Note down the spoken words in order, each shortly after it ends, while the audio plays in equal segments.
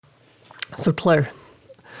So Claire,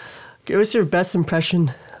 give us your best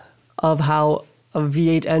impression of how a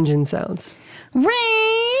V8 engine sounds.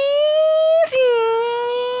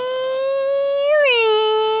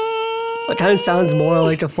 It kind of sounds more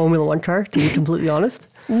like a Formula One car, to be completely honest.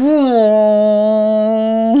 I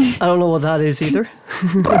don't know what that is either.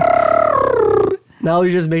 Now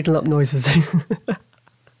you're just making up noises.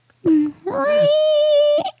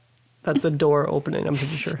 That's a door opening, I'm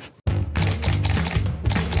pretty sure.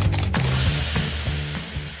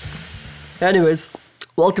 Anyways,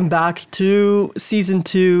 welcome back to Season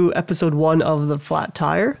 2, Episode 1 of The Flat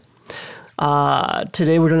Tire.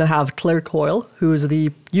 Today we're going to have Clare Coyle, who is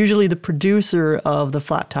usually the producer of The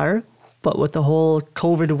Flat Tire, but with the whole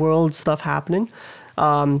COVID world stuff happening,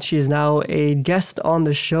 she is now a guest on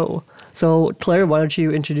the show. So Claire, why don't you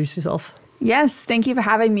introduce yourself? Yes, thank you for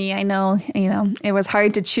having me. I know, it was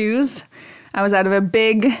hard to choose. I was out of a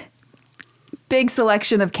big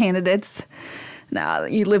selection of candidates. Now,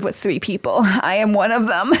 you live with 3 people. I am one of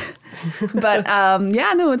them. But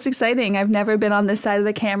it's exciting. I've never been on this side of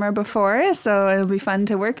the camera before, so it'll be fun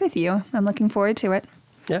to work with you. I'm looking forward to it.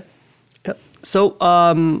 Yeah. So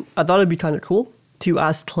I thought it'd be kind of cool to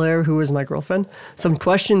ask Claire, who is my girlfriend, some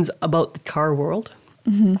questions about the car world.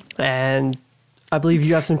 Mm-hmm. And I believe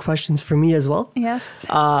you have some questions for me as well. Yes.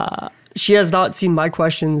 She has not seen my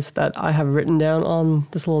questions that I have written down on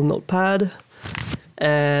this little notepad.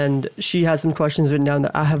 And she has some questions written down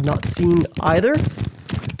that I have not seen either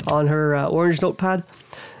on her orange notepad.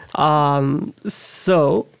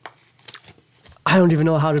 So I don't even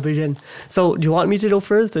know how to begin. So do you want me to go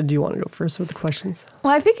first, or do you want to go first with the questions?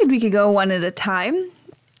 Well, I figured we could go one at a time.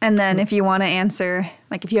 And then if you want to answer,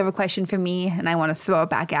 like if you have a question for me and I want to throw it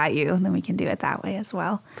back at you, then we can do it that way as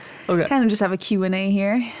well. Okay. Kind of just have a Q&A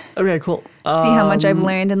here. Okay, cool. See how much I've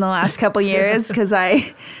learned in the last couple years, because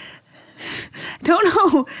I don't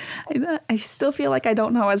know. I still feel like I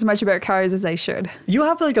don't know as much about cars as I should. You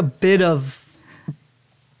have like a bit of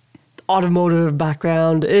automotive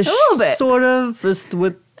background-ish, a little bit. Sort of. Just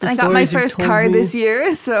with the I got my first car this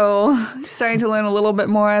year, so I'm starting to learn a little bit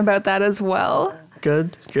more about that as well.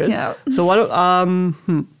 Good. Yeah. So why don't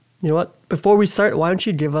you know what? Before we start, why don't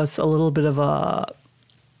you give us a little bit of a?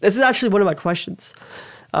 This is actually one of my questions.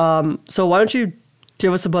 So why don't you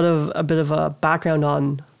give us a bit of a background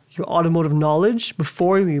on your automotive knowledge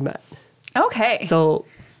before we met? Okay. So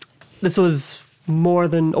this was more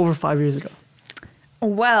than over 5 years ago.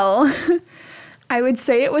 Well, I would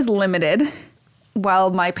say it was limited.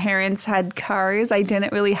 While my parents had cars, I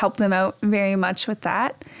didn't really help them out very much with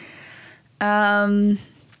that. I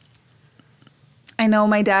know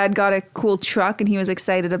my dad got a cool truck and he was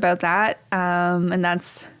excited about that. And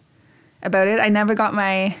that's about it. I got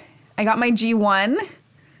my G1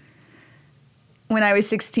 when I was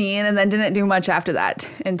 16 and then didn't do much after that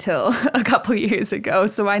until a couple years ago.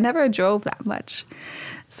 So I never drove that much.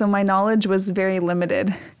 So my knowledge was very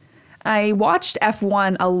limited. I watched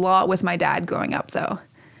F1 a lot with my dad growing up though.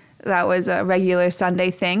 That was a regular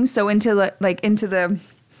Sunday thing. So into the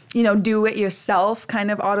do it yourself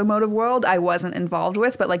kind of automotive world, I wasn't involved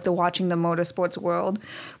with, but like watching the motorsports world,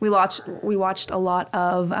 we watched a lot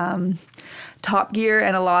of Top Gear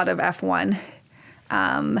and a lot of F1.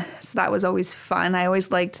 So that was always fun. I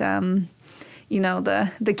always liked, the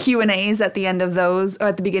Q&As at the end of those, or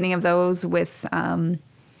at the beginning of those with, I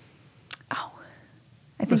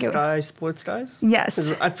think Sports Guys?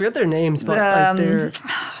 Yes. I forget their names, but they're...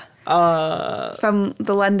 from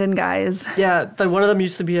the London guys. Yeah, one of them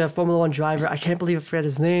used to be a Formula One driver. I can't believe I forget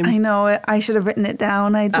his name. I know it. I should have written it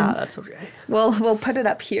down. I didn't. That's okay. We'll put it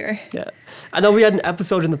up here. Yeah. I know we had an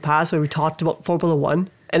episode in the past where we talked about Formula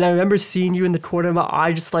One, and I remember seeing you in the corner of my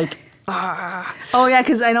eye just like, Oh, yeah,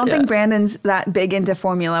 because I don't think Brandon's that big into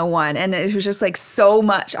Formula One, and it was just like so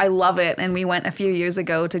much. I love it, and we went a few years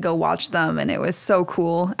ago to go watch them, and it was so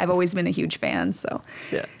cool. I've always been a huge fan, so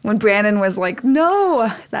when Brandon was like,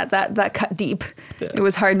 no, that cut deep. Yeah. It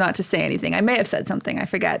was hard not to say anything. I may have said something, I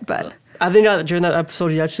forget, but... I think during that episode,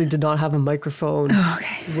 he actually did not have a microphone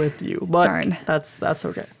with you, but darn. That's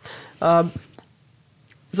okay.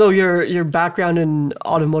 So your background in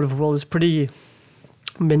automotive world is pretty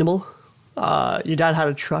minimal. Your dad had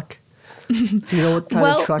a truck. Do you know what kind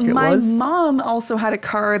of truck it was? My mom also had a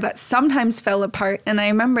car that sometimes fell apart, and I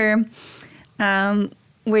remember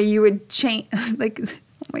where you would change, like,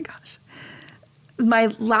 oh my gosh. My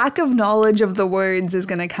lack of knowledge of the words is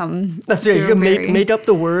going to come. That's right. You can make up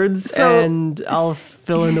the words, and I'll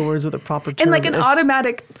fill in the words with a proper term. In like an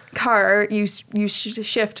automatic car, you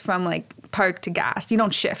shift from like park to gas. You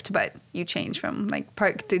don't shift, but you change from like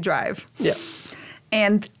park to drive. Yeah.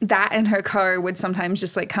 And that and her car would sometimes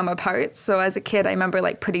just like come apart. So as a kid, I remember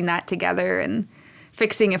like putting that together and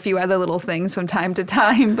fixing a few other little things from time to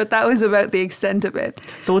time, but that was about the extent of it.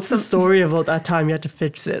 So what's the story about that time you had to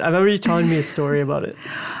fix it? I remember you telling me a story about it.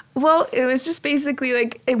 Well, it was just basically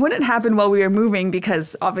like, it wouldn't happen while we were moving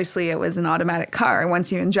because obviously it was an automatic car.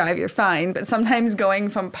 Once you can drive, you're fine. But sometimes going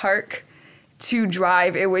from park to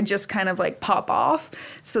drive, it would just kind of like pop off.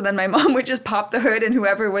 So then my mom would just pop the hood and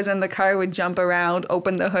whoever was in the car would jump around,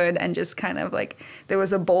 open the hood, and just kind of like, there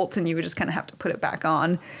was a bolt and you would just kind of have to put it back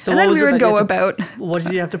on. So and then we would go about. What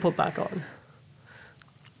did you have to put back on?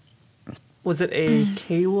 Was it a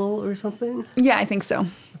cable or something? Yeah, I think so.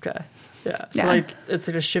 Okay. Yeah. So Yeah. like, it's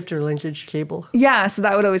like a shifter linkage cable. Yeah, so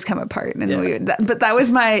that would always come apart. And we would, but that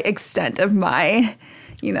was my extent of my,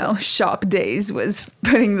 shop days, was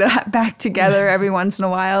putting that back together every once in a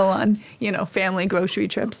while on, family grocery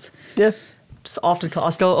trips. Yeah. Just off to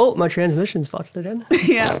Costco. Oh, my transmission's fucked again.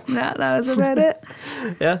 Yeah, that was about it.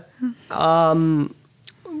 Yeah.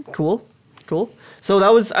 Cool. So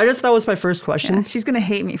I guess that was my first question. Yeah, she's going to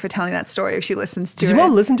hate me for telling that story if she listens to it. Does your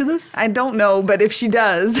mom listen to this? I don't know, but if she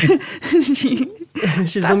does, that's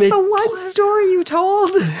the one story you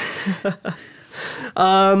told.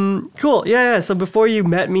 Cool. Yeah. So before you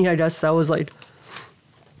met me, I guess that was like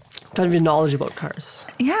kind of your knowledge about cars.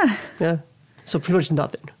 Yeah. Yeah. So pretty much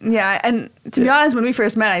nothing. Yeah, and to be honest, when we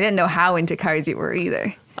first met, I didn't know how into cars you were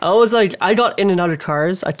either. I was like, I got in and out of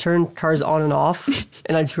cars. I turned cars on and off,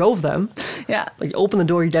 and I drove them. Yeah. Like, you open the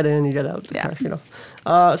door, you get in, and you get out. Yeah.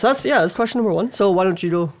 So that's question number one. So why don't you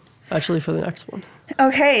go actually for the next one?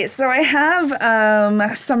 Okay, so I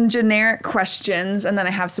have some generic questions, and then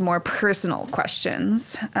I have some more personal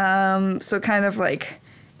questions. So kind of like,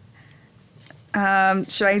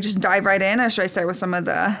 should I just dive right in, or should I start with some of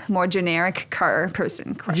the more generic car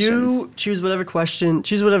person questions? You choose whatever question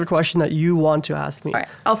that you want to ask me. All right,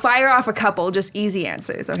 I'll fire off a couple, just easy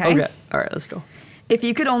answers, okay? Okay. All right, let's go. If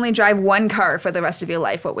you could only drive one car for the rest of your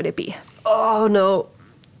life, what would it be? Oh, no.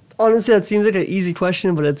 Honestly, that seems like an easy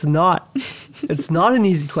question, but it's not. It's not an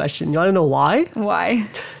easy question. You want to know why? Why?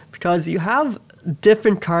 Because you have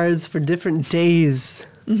different cars for different days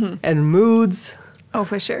and moods. Oh,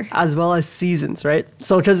 for sure. As well as seasons, right?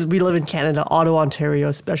 So, because we live in Canada, Ottawa, Ontario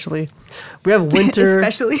especially, we have winter.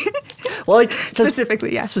 Especially? Well, like...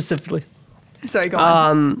 Specifically, yeah. Specifically. Sorry, go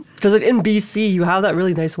on. Because like in BC, you have that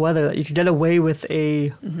really nice weather that you can get away with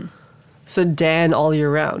a sedan all year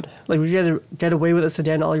round. Like, we get away with a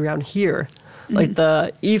sedan all year round here. Like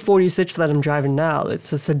the E46 that I'm driving now,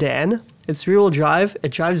 it's a sedan. It's rear-wheel drive.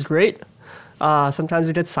 It drives great. Sometimes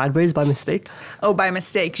it gets sideways by mistake. Oh, by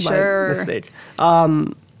mistake, sure. By mistake.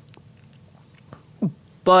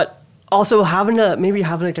 But also having like an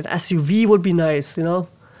SUV would be nice,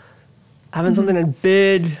 Having something in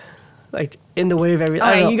big, like in the way of everything.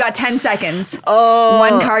 All right, you got 10 seconds.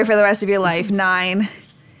 One car for the rest of your life. 9,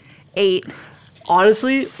 8.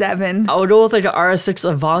 Honestly, 7. I would go with like an RS6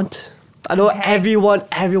 Avant. I know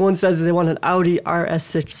everyone says they want an Audi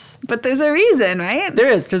RS6. But there's a reason, right? There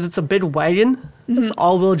is, because it's a big wagon. It's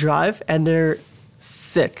all-wheel drive, and they're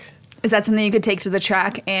sick. Is that something you could take to the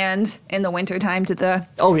track and in the wintertime to the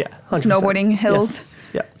 100%. snowboarding hills?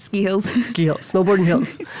 Yes. Yeah. Ski hills? Ski hills. Snowboarding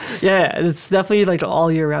hills. Yeah, it's definitely like an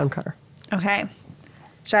all-year-round car. Okay.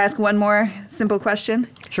 Should I ask one more simple question?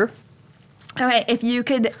 Sure. Okay, if you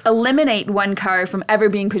could eliminate one car from ever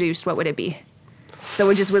being produced, what would it be? So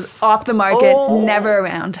it just was off the market, never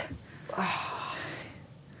around.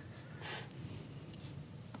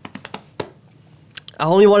 I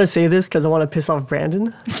only want to say this because I want to piss off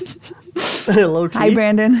Brandon. Low key. Hi,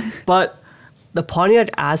 Brandon. But the Pontiac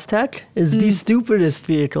Aztec is the stupidest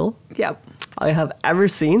vehicle I have ever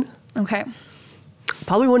seen. Okay.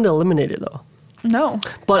 Probably wouldn't eliminate it, though. No.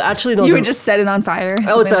 But actually, no. You would just set it on fire.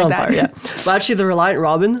 I would set it on that. fire, yeah. But actually, the Reliant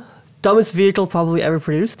Robin, dumbest vehicle probably ever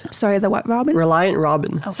produced. Sorry, the what Robin? Reliant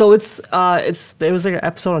Robin. Oh. So there was like an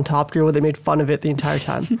episode on Top Gear where they made fun of it the entire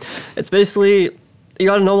time. It's basically, you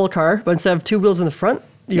got a normal car, but instead of 2 wheels in the front,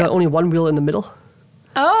 you got only 1 wheel in the middle.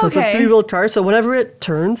 Oh, so okay. it's a 3-wheel car. So whenever it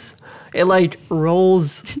turns, it like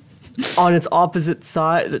rolls on its opposite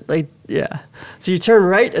side. Like, yeah. So you turn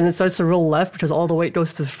right and it starts to roll left because all the weight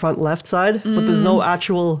goes to the front left side. But there's no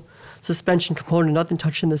actual suspension component, nothing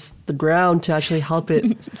touching the ground to actually help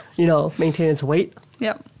it, maintain its weight.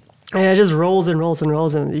 Yep. And it just rolls and rolls and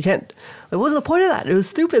rolls, and you can't. What was the point of that? It was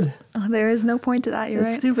stupid. Oh, there is no point to that. You're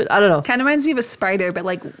It's right. stupid. I don't know. Kind of reminds me of a Spider, but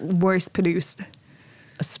like worse produced.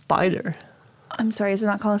 A Spider. I'm sorry, is it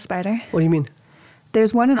not called a Spider? What do you mean?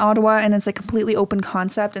 There's one in Ottawa, and it's a completely open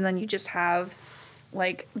concept, and then you just have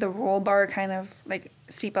like the roll bar kind of like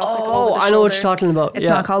seatbelt. Like, Oh, over the I know what shoulder. you're talking about. It's yeah.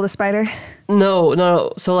 not called a spider.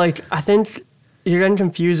 No. So like, I think you're getting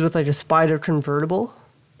confused with like a spider convertible.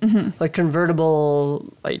 Like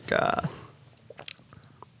convertible, like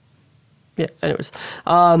yeah. Anyways,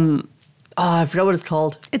 I forgot what it's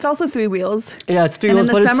called. It's also 3 wheels. Yeah, it's 3 And wheels.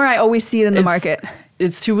 in the but summer, I always see it in the it's- market.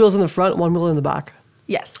 It's 2 wheels in the front, 1 wheel in the back.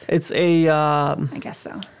 Yes, It's a. I guess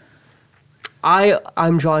so.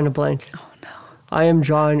 I'm drawing a blank. Oh no, I am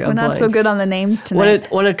drawing a we're blank. not so good on the names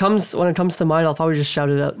tonight. When it comes to mind, I'll probably just shout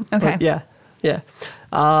it out. Okay. But yeah.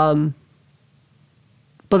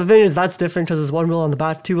 But the thing is, that's different because there's 1 wheel on the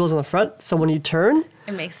back, 2 wheels on the front. So when you turn,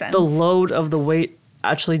 It makes sense. the load of the weight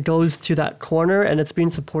actually goes to that corner, and it's being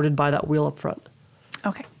supported by that wheel up front.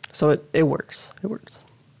 Okay. So it works. It works.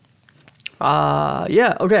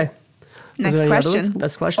 Yeah. Okay. Was Next there any other question. ones?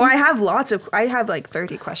 Next question. Oh, I have like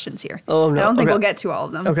 30 questions here. Oh, no. I don't think Okay. we'll get to all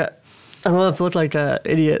of them. Okay. I'm gonna have to look like an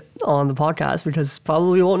idiot on the podcast because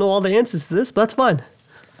probably won't know all the answers to this, but that's fine.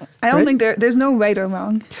 I don't Right? think there's no right or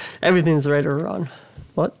wrong. Everything's right or wrong.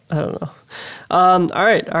 What? I don't know. All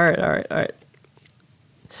right.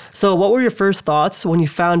 So, what were your first thoughts when you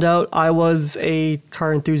found out I was a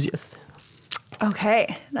car enthusiast?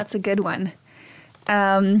 Okay, that's a good one.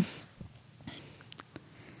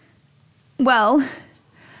 Well,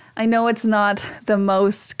 I know it's not the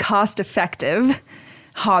most cost-effective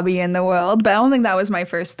hobby in the world, but I don't think that was my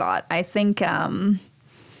first thought. I think, I don't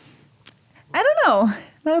know.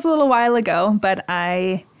 That was a little while ago, but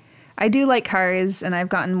I do like cars, and I've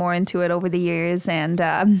gotten more into it over the years, and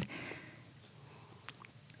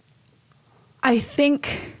I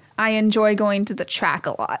think I enjoy going to the track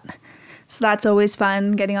a lot. So that's always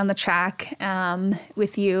fun, getting on the track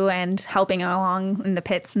with you and helping along in the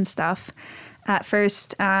pits and stuff. At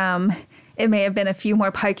first, it may have been a few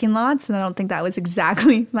more parking lots, and I don't think that was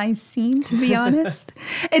exactly my scene, to be honest.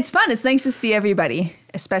 It's fun. It's nice to see everybody,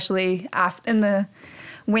 especially in the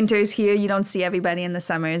winters here. You don't see everybody. In the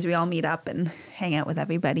summers, we all meet up and hang out with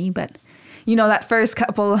everybody. But you know, that first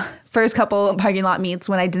couple parking lot meets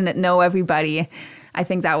when I didn't know everybody, I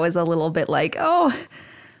think that was a little bit like, oh,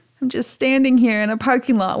 I'm just standing here in a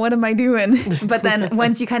parking lot. What am I doing? But then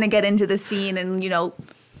once you kind of get into the scene and, you know,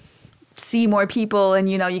 see more people and,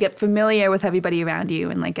 you know, you get familiar with everybody around you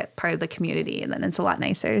and like get part of the community, and then it's a lot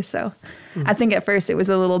nicer. So I think at first it was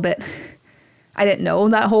a little bit, I didn't know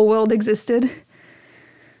that whole world existed.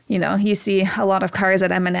 You know, you see a lot of cars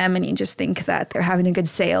at M&M and you just think that they're having a good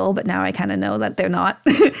sale, but now I kind of know that they're not.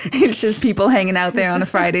 It's just people hanging out there on a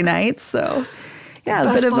Friday night. So yeah,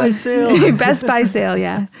 Best Buy sale. Best Buy sale,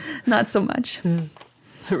 yeah. Not so much.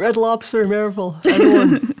 Red Lobster, Maryville.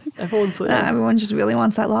 Everyone's there. Everyone just really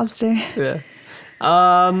wants that lobster. Yeah.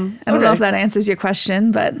 I don't know if that answers your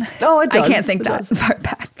question, but No, it does. I can't think It that does. part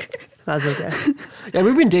back. That's okay. Yeah,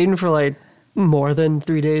 we've been dating for like more than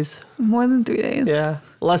 3 days. More than 3 days. Yeah.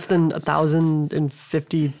 Less than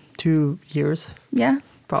 1,052 years. Yeah.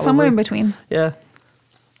 Probably. Somewhere in between. Yeah.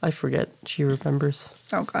 I forget. She remembers.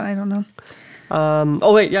 Oh, God, I don't know.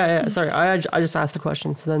 Oh, wait. Yeah. Sorry. I just asked the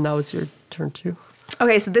question. So then now it's your turn too.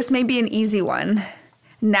 Okay, so this may be an easy one.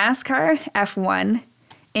 NASCAR, F1,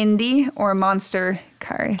 Indy, or monster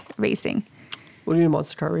car racing? What do you mean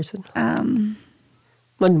monster car racing?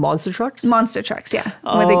 Like monster trucks? Monster trucks, yeah.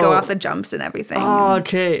 Where they go Oh. off the jumps and everything. Oh,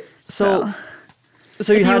 okay. So you if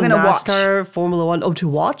you were have gonna watch. NASCAR, Formula One. Oh, to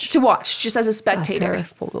watch? To watch, just as a spectator. NASCAR,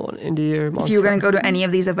 Formula One, Indy, or monster If you were going to car. go to any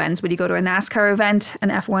of these events, would you go to a NASCAR event, an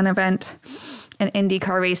F1 event, an Indy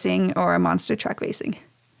car racing, or a monster truck racing?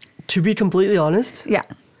 To be completely honest, Yeah.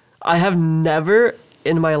 I have never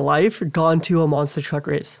in my life gone to a monster truck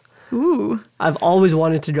race. Ooh. I've always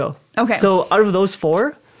wanted to go. Okay. So out of those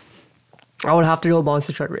 4, I would have to go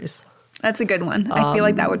monster truck race. That's a good one. I feel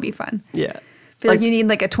like that would be fun. Yeah. I feel like you need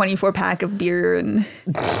like a 24 pack of beer and,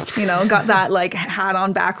 you know, got that like hat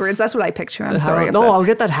on backwards. That's what I picture. I'm sorry. if No, that's- I'll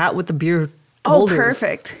get that hat with the beer Oh, holders.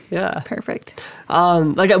 perfect. Yeah. Perfect.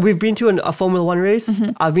 Like we've been to a Formula One race.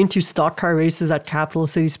 Mm-hmm. I've been to stock car races at Capital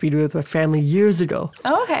City Speedway with my family years ago.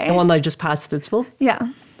 Oh, okay. The one that I just passed Stittsville. Yeah.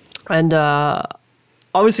 And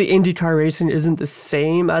obviously IndyCar racing isn't the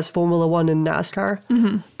same as Formula One and NASCAR,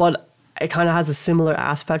 but it kind of has a similar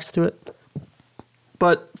aspects to it.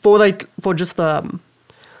 But for just the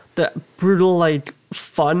brutal like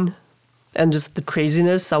fun and just the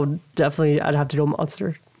craziness, I'd have to go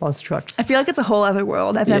monster trucks. I feel like it's a whole other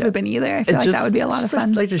world. I've never been either. I feel like that would be a lot of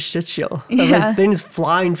fun. Like a shit show. Yeah. Like things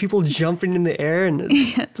flying, people jumping in the air, and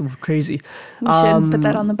it's crazy. We should put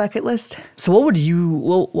that on the bucket list. So what would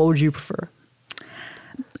you prefer?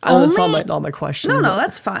 I know that's not my question. No, but-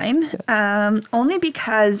 that's fine. Only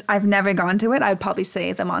because I've never gone to it. I'd probably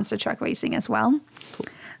say the monster truck racing as well.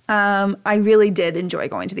 I really did enjoy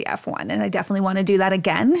going to the F1, and I definitely want to do that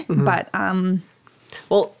again. But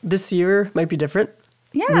Well, this year might be different.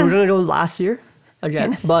 Yeah. We were going to go last year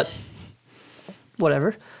again, but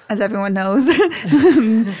whatever. as everyone knows,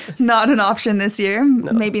 not an option this year.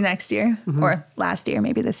 No. Maybe next year or last year.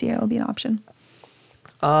 Maybe this year it'll be an option.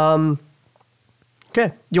 Okay.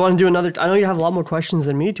 Do you want to do another? I know you have a lot more questions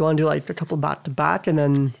than me. Do you want to do like a couple back to back and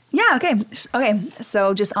then? Yeah. Okay. Okay.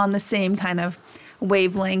 So just on the same kind of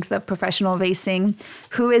wavelength of professional racing,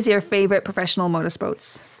 who is your favorite professional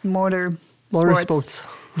motorsports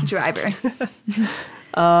driver?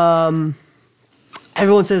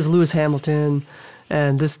 Everyone says Lewis Hamilton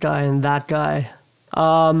and this guy and that guy.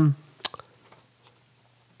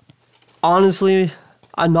 Honestly,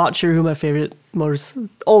 I'm not sure who my favorite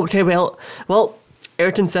okay, well,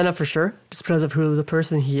 Ayrton Senna for sure, just because of who the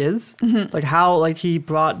person he is. Like how like he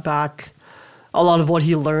brought back a lot of what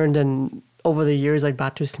he learned and over the years, like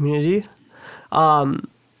back to his community.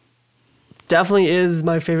 Definitely is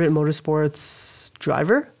my favorite motorsports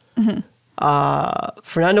driver.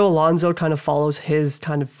 Fernando Alonso kind of follows his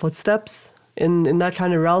kind of footsteps in that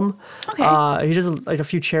kind of realm. Okay. He does like a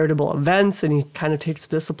few charitable events and he kind of takes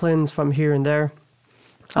disciplines from here and there.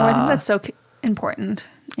 I think that's so important.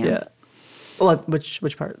 Yeah. Well,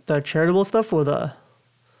 which part? The charitable stuff or the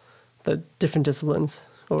different disciplines?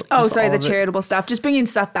 The charitable stuff. Just bringing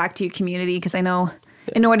stuff back to your community, because I know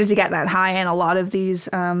in order to get that high in a lot of these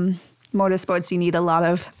motorsports, you need a lot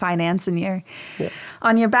of finance on your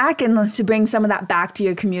back, and to bring some of that back to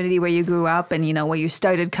your community where you grew up and where you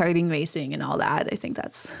started karting racing and all that. I think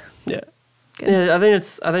that's good. Yeah, I think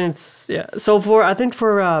it's So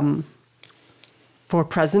for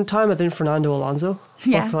present time, I think Fernando Alonso.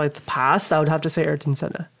 Yeah. But for like the past, I would have to say Ayrton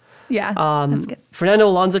Senna. Yeah, that's good. Fernando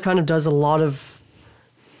Alonso kind of does a lot of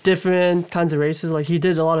different kinds of races. Like he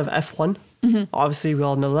did a lot of F1. Obviously, we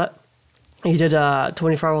all know that. He did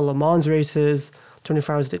 24-hour Le Mans races,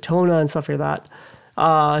 24 hours Daytona and stuff like that.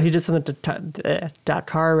 He did some of the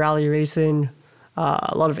Dakar rally racing,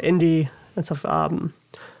 a lot of Indy and stuff.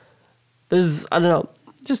 There's, I don't know.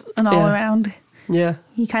 Just an all-around. Yeah.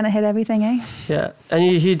 He kind of hit everything, eh? Yeah. And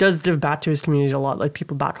he does give back to his community a lot, like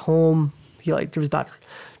people back home. He like gives back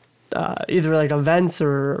either like events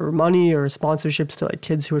or money or sponsorships to like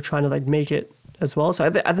kids who are trying to like make it as well. So I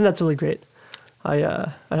think that's really great.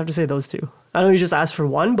 I'd have to say those two. I know you just asked for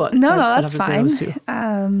one, but that's fine. Say those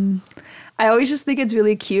two. I always just think it's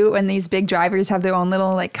really cute when these big drivers have their own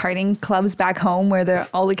little like karting clubs back home where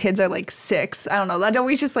all the kids are like 6. I don't know. That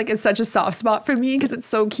always just like is such a soft spot for me because it's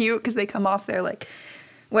so cute because they come off their like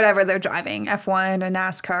whatever they're driving, F1 or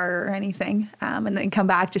NASCAR or anything, and then come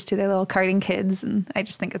back just to their little karting kids, and I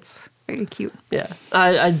just think it's very cute. Yeah,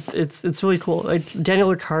 it's really cool. Like Daniel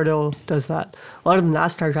Ricciardo does that. A lot of the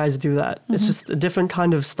NASCAR guys do that. It's just a different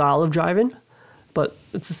kind of style of driving, but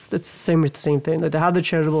it's the same thing. Like they have the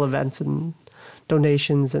charitable events and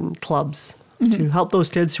donations and clubs to help those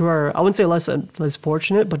kids who are, I wouldn't say less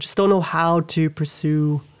fortunate, but just don't know how to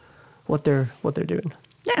pursue what they're doing.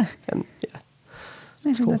 Yeah. And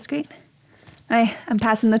I think that's great. I'm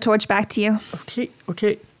passing the torch back to you.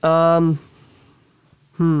 Okay. So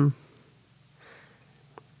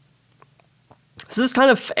this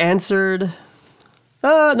kind of answered.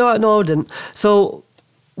 No, it didn't. So,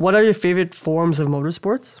 what are your favorite forms of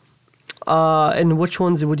motorsports? And which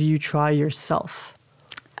ones would you try yourself?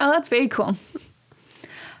 Oh, that's very cool.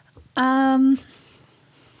 My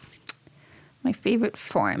favorite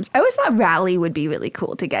forms. I always thought rally would be really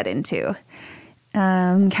cool to get into.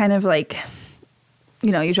 Kind of like,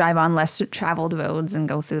 you drive on less traveled roads and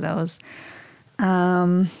go through those.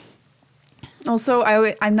 Also,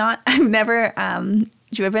 I've never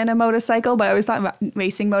driven a motorcycle, but I always thought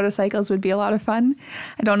racing motorcycles would be a lot of fun.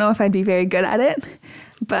 I don't know if I'd be very good at it,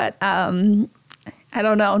 but I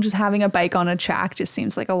don't know. Just having a bike on a track just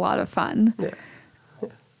seems like a lot of fun. Yeah.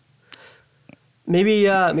 Maybe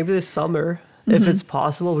this summer, if it's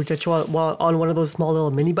possible, we get you on one of those small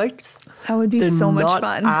little mini bikes. That would be so much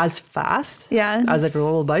fun. Not as fast as like a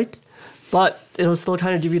normal bike, but it'll still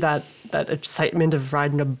kind of give you that excitement of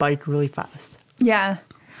riding a bike really fast. Yeah.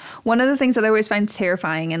 One of the things that I always find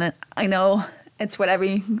terrifying, and I know it's what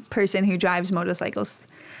every person who drives motorcycles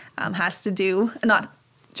has to do, not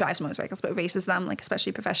drives motorcycles, but races them, like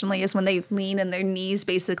especially professionally, is when they lean and their knees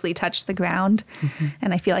basically touch the ground.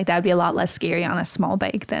 And I feel like that would be a lot less scary on a small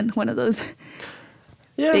bike than one of those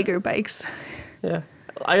bigger bikes. Yeah.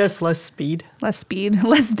 I guess less speed. Less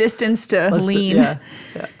distance to lean.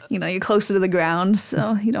 You're closer to the ground,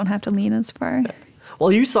 so you don't have to lean as far. Yeah.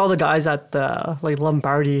 Well, you saw the guys at the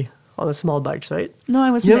Lombardy on the small bikes, right? No,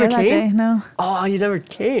 I wasn't You there never that came? day. No. Oh, you never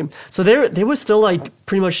came. So they were still like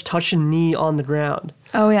pretty much touch and knee on the ground.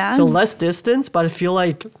 Oh, yeah? So less distance, but I feel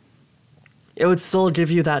like it would still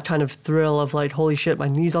give you that kind of thrill of like, holy shit, my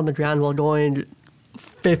knee's on the ground while going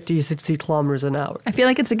 50, 60 kilometers an hour. I feel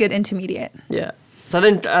like it's a good intermediate. Yeah. So I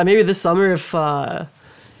think maybe this summer, if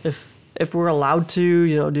we're allowed to,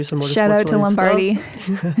 you know, do some motorsports Shout out to related Lombardi.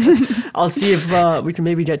 stuff, I'll see if we can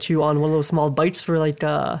maybe get you on one of those small bikes for like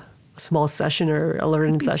a small session or a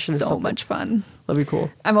learning session or So something. much fun. That'd be cool.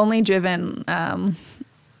 I've only driven.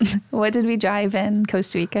 What did we drive in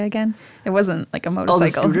Costa Rica again? It wasn't like a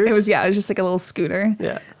motorcycle. scooters? It was just like a little scooter.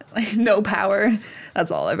 Yeah. Like no power. That's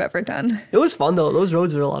all I've ever done. It was fun though. Those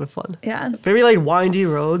roads are a lot of fun. Yeah. Very like windy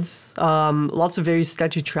roads. Lots of very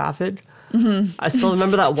sketchy traffic. Mm-hmm. I still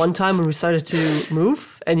remember that one time when we started to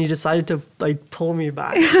move and you decided to like pull me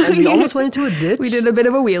back and we almost went into a ditch. We did a bit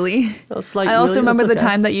of a wheelie. That was like, I also really? remember That's the okay.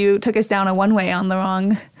 time that you took us down a one-way on the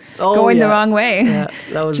wrong, Oh, going the yeah. wrong way. Yeah,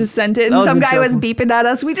 that was Just sent it, that and some guy was interesting. beeping at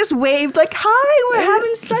us. We just waved like, "Hi, we're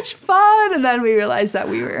having such fun," and then we realized that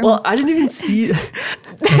we were Well, I didn't even see.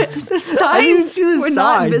 the even signs see the were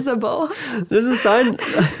not sign. visible. There's a sign.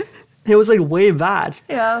 It was like way bad.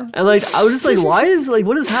 Yeah. And like I was just like, what is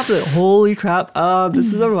happening? Holy crap!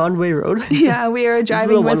 This is a one-way road. Yeah, we were is the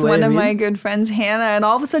driving with one-way, one I of mean. my good friends, Hannah, and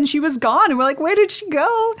all of a sudden she was gone, and we're like, "Where did she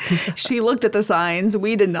go?" She looked at the signs.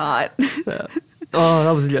 We did not. Oh,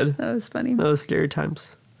 that was good. That was funny. That was scary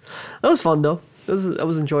times. That was fun though. That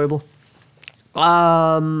was enjoyable.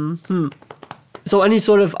 So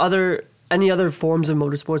any other forms of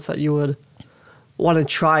motorsports that you would want to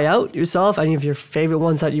try out yourself? Any of your favorite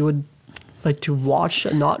ones that you would like to watch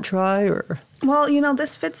and not try, or Well,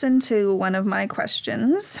 this fits into one of my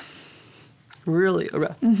questions. really?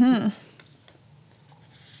 Okay.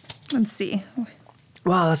 Let's see.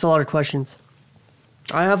 Wow, that's a lot of questions.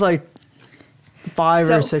 I have like 5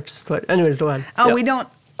 or So- 6. But anyways, go ahead. Oh, Yeah. we don't.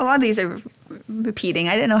 A lot of these are repeating.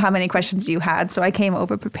 I didn't know how many questions you had, so I came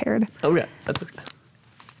over prepared. Okay, that's okay.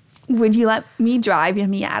 Would you let me drive your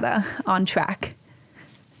Miata on track?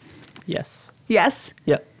 Yes. Yes?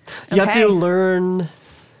 Yeah. You have Okay. to learn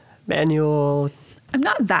manual I'm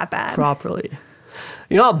not that bad. properly.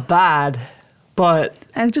 You're not bad, but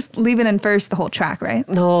I'm just leaving in first the whole track, right?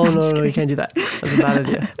 no, just you kidding. can't do that. That's a bad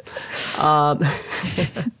idea.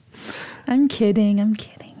 I'm kidding.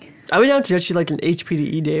 I would have to get you like an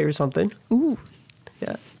HPDE day or something. Ooh.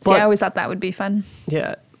 Yeah. See, I But, always thought that would be fun.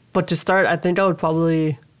 yeah. But to start, I think I would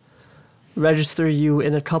probably register you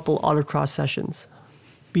in a couple autocross sessions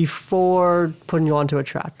before putting you onto a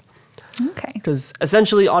track. Okay. Because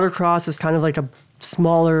essentially autocross is kind of like a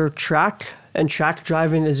smaller track, and track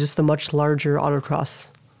driving is just a much larger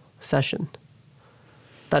autocross session.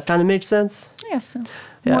 That kind of makes sense? Yeah, so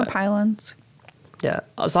Yeah. more pylons. Yeah.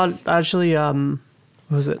 I was actually, what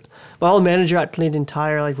was it? My old manager at Canadian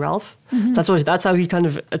Tire, like Ralph, that's how he kind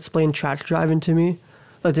of explained track driving to me.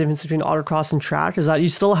 The difference between autocross and track is that you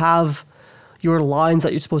still have your lines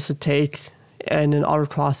that you're supposed to take in an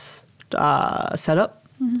autocross setup.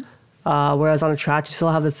 Whereas on a track, you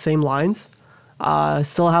still have the same lines,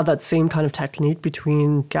 still have that same kind of technique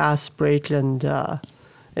between gas, brake, and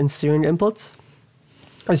steering inputs.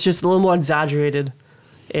 It's just a little more exaggerated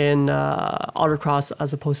in autocross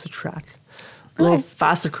as opposed to track. A little Okay.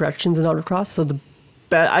 faster corrections in autocross. So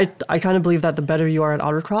I kind of believe that the better you are at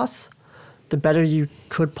autocross, the better you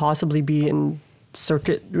could possibly be in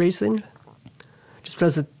circuit racing. Just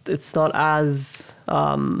because it's not as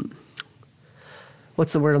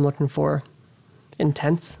what's the word I'm looking for?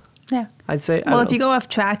 Intense, Yeah. I'd say. Well, if you go off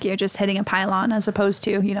track, you're just hitting a pylon as opposed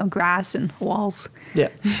to, grass and walls. yeah,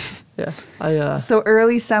 yeah. So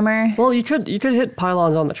early summer. Well, you could hit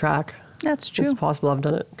pylons on the track. That's true. It's possible. I've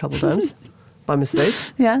done it a couple times by mistake.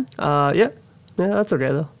 Yeah. Yeah, that's okay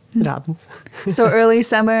though. It happens. So early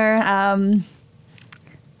summer,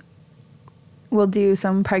 we'll do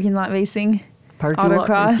some parking lot racing, Parking lot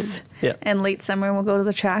autocross, racing. Yeah. and late summer we'll go to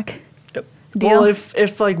the track. Yep. Deal. Well,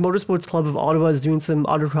 if like Motorsports Club of Ottawa is doing some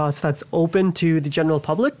autocross that's open to the general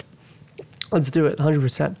public, let's do it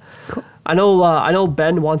 100%. Cool. I know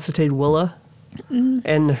Ben wants to take Willa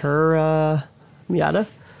and her Miata,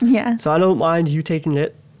 Yeah. so I don't mind you taking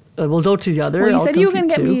it. We'll go together. Well, you I'll said you were going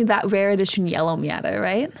to compete get too. me that rare edition yellow Miata,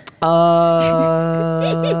 right?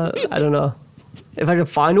 I don't know. If I could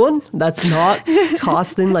find one that's not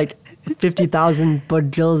costing like $50,000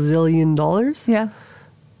 bajillion dollars, Yeah.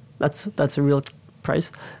 that's a real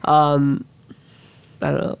price. I don't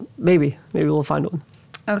know. Maybe we'll find one.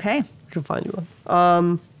 Okay. We can find you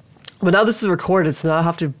one. But now this is recorded, so now I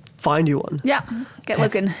have to find you one. Yeah. Get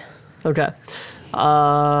looking. Okay.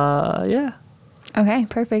 Yeah. Okay,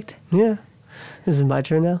 perfect. Yeah. This is my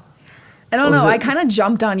turn now. I don't What was know. I it? kind of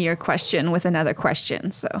jumped on your question with another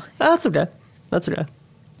question. So That's okay. That's okay.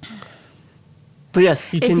 But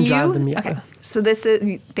yes, you can drive the Miata. Okay, so this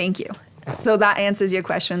is, thank you. So that answers your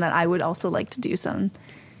question that I would also like to do some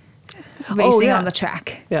racing yeah. on the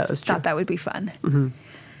track. Yeah, that's true. Thought that would be fun.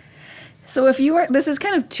 So if you were, this is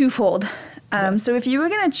kind of twofold. So if you were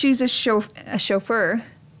going to choose a chauffeur,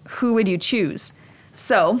 who would you choose?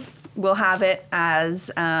 So we'll have it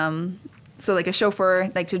as, so like a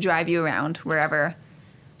chauffeur, like to drive you around wherever,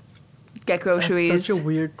 get groceries. That's such a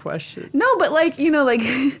weird question. No, but like, you know, like,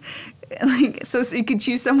 so you could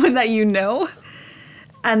choose someone that you know,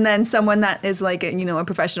 and then someone that is like a, you know, a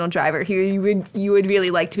professional driver who you would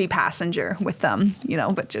really like to be passenger with them, you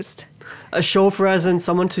know, but just A chauffeur as in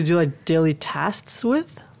someone to do like daily tasks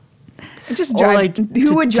with? just Or, drive. like, Who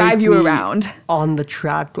to would drive take you me around? On the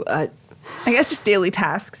track. I guess just daily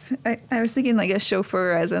tasks. I was thinking like a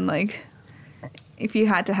chauffeur as in like if you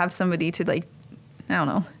had to have somebody to like, I don't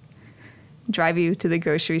know, drive you to the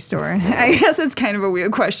grocery store. I guess it's kind of a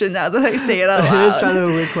weird question now that I say it out loud. It is kind of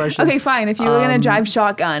a weird question. Okay, fine. If you were going to drive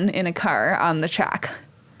shotgun in a car on the track,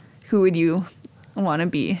 who would you want to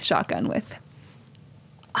be shotgun with?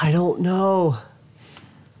 I don't know.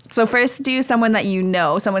 So first do someone that you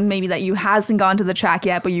know, someone maybe that you hasn't gone to the track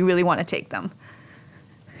yet, but you really want to take them.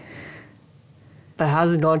 That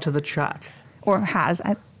hasn't gone to the track. Or has.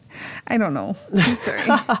 I don't know. I'm sorry.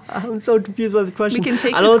 I'm so confused by the question. We can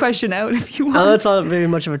take I know this it's- question out if you I know want. it's not very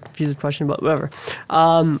much of a confusing question, but whatever.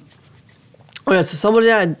 So somebody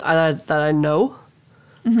that I know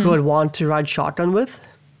who I'd want to ride shotgun with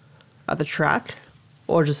at the track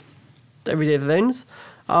or just everyday things.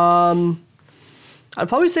 I'd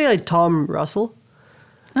probably say like Tom Russell.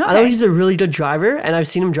 Okay. I know he's a really good driver, and I've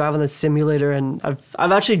seen him drive on the simulator, and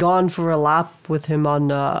I've actually gone for a lap with him on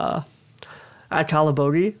at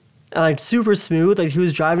Calabogie, and like super smooth. Like he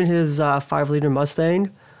was driving his 5-liter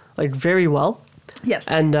Mustang, like very well. Yes.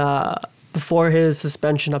 And before his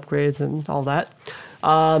suspension upgrades and all that,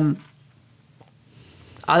 I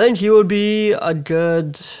think he would be a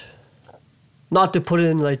good, not to put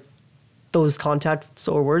in like those contexts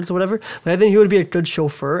or words or whatever, but I think he would be a good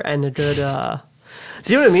chauffeur and a good.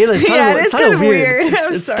 See what I mean? Like, Yeah, it is kind of weird.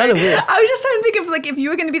 It's kind of weird. I was just trying to think of like if you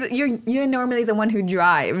were going to be you're normally the one who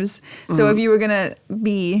drives. So if you were going to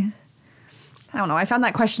be, I don't know. I found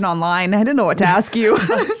that question online. I didn't know what to ask you.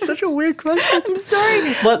 It's such a weird question. I'm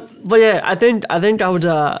sorry. But yeah, I think I would.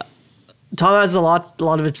 Tom has a lot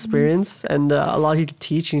of experience and a lot he could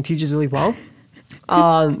teach, and he teaches really well.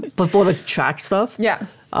 But for the track stuff, Yeah.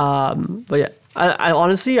 But yeah, I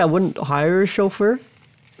honestly I wouldn't hire a chauffeur.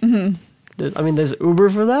 There's Uber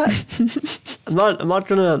for that. I'm not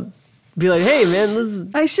gonna be like, hey man, let's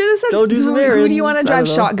I should have said go do some who do you errands. want I to drive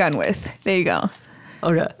don't know. shotgun with? There you go.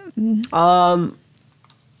 Okay.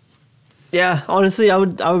 Yeah, honestly, I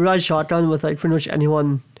would ride shotgun with like pretty much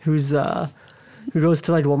anyone who goes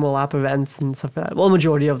to like one more lap events and stuff like that. Well,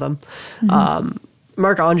 majority of them.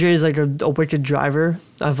 Marc Andre is like a wicked driver.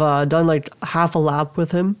 I've done like half a lap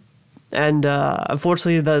with him, and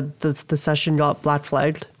unfortunately the session got black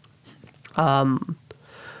flagged.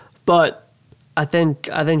 But I think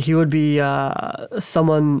he would be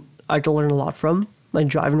someone I could learn a lot from, like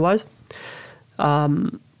driving wise.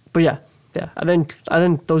 But yeah, I think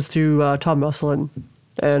those two, Tom Russell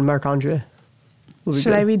and Marc Andre.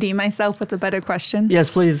 Should I redeem myself with a better question? Yes,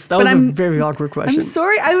 please. That But was a I'm- very awkward question. I'm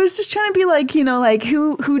sorry. I was just trying to be like, you know, like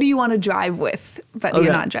who do you want to drive with? But Okay.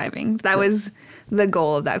 you're not driving. That was the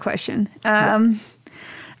goal of that question.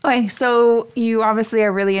 Okay, so you obviously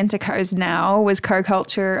are really into cars now. Was car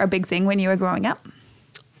culture a big thing when you were growing up?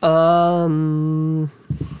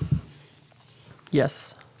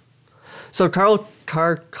 Yes. So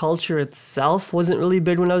car culture itself wasn't really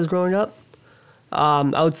big when I was growing up.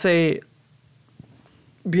 I would say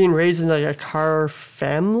being raised in like a car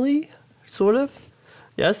family, sort of.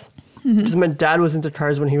 Yes. Because my dad was into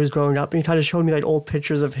cars when he was growing up, and he kind of showed me like old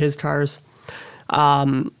pictures of his cars.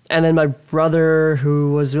 And then my brother,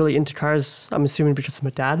 who was really into cars, I'm assuming because of my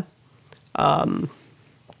dad,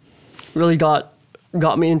 really got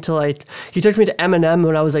me into like, he took me to M&M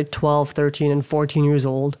when I was like 12, 13, and 14 years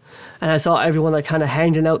old. And I saw everyone like kind of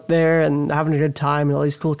hanging out there and having a good time and all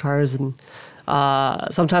these cool cars. And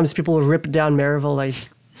sometimes people would rip down Maryville like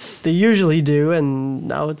they usually do. And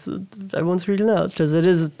now it's everyone's freaking out because it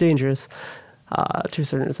is dangerous to a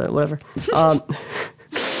certain extent, whatever.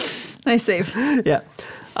 Nice save. Yeah.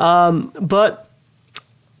 But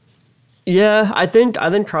yeah, I think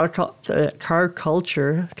car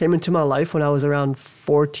culture came into my life when I was around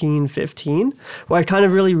 14, 15, where I kind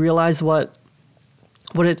of really realized what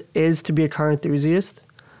what it is to be a car enthusiast,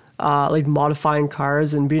 like modifying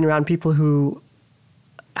cars and being around people who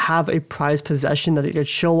have a prized possession that they could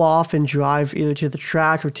show off and drive either to the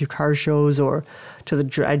track or to car shows or to the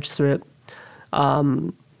dredge strip.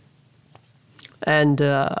 And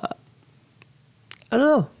I don't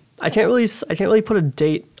know. I can't really put a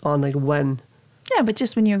date on like when. Yeah, but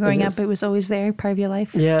just when you were growing up, it was always there, part of your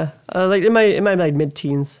life. Yeah, like in my like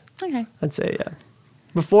mid-teens. Okay. I'd say, yeah.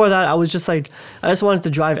 Before that, I was just like, I just wanted to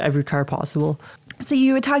drive every car possible. So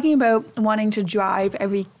you were talking about wanting to drive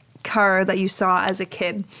every car that you saw as a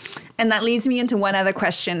kid. And that leads me into one other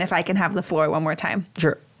question, if I can have the floor one more time.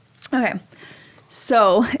 Sure. Okay.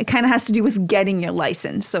 So it kind of has to do with getting your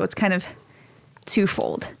license. So it's kind of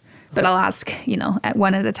twofold. But I'll ask, at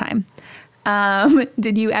one at a time.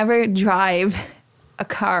 Did you ever drive a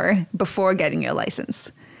car before getting your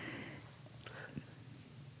license?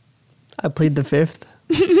 I plead the fifth.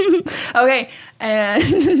 Okay,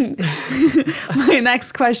 and my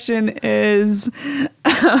next question is,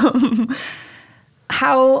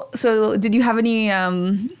 so did you have any,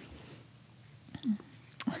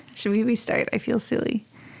 should we restart? I feel silly.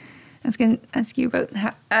 I was going to ask you about,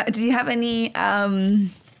 did you have any,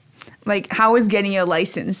 like, how was getting your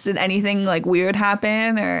license? Did anything, like, weird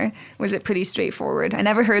happen, or was it pretty straightforward? I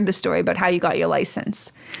never heard the story about how you got your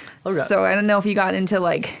license. Okay. So I don't know if you got into,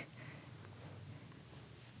 like,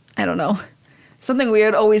 I don't know. Something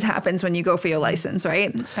weird always happens when you go for your license,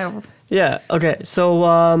 right? Yeah, okay.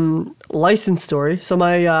 So, license story. So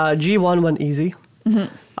my G1 went easy.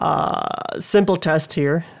 Mm-hmm. Simple test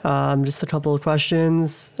here. Just a couple of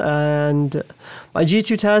questions. And my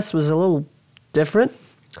G2 test was a little different.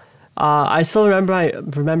 I still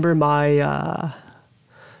remember my,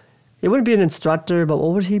 it wouldn't be an instructor, but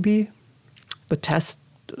what would he be? The test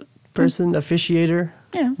person, officiator,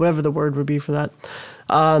 whatever the word would be for that.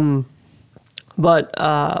 But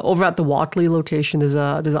over at the Watley location, there's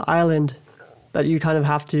an island that you kind of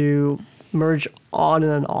have to merge on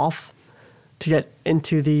and then off to get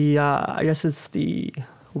into the, I guess it's the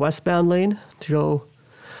westbound lane to go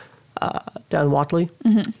down Watley.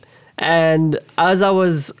 Mm-hmm. And as I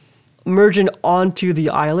was merging onto the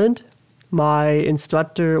island, my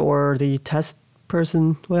instructor or the test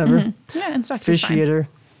person, whatever, officiator,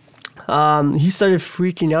 he started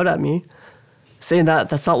freaking out at me, saying that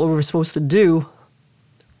that's not what we're supposed to do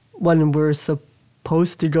when we're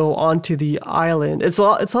supposed to go onto the island. It's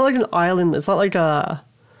not like an island. It's not like a...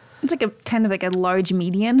 It's like a kind of like a large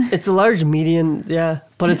median. It's a large median, yeah.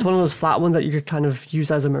 But it's one of those flat ones that you could kind of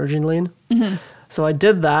use as a merging lane. Mm-hmm. So I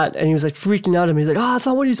did that, and he was like freaking out at me. He's like, that's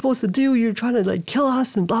not what you're supposed to do. You're trying to like kill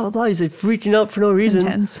us and blah, blah, blah. He's like freaking out for no reason. It's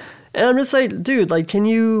intense. And I'm just like, dude, like, can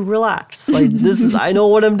you relax? Like, I know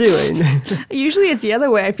what I'm doing. Usually it's the other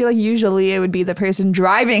way. I feel like usually it would be the person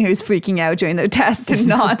driving who's freaking out during their test and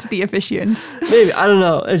not the officiant. Maybe, I don't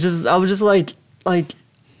know. It's just, I was just like,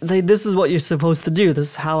 this is what you're supposed to do.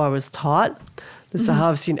 This is how I was taught. This is how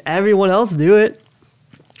I've seen everyone else do it.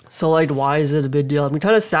 So, like, why is it a big deal? I mean,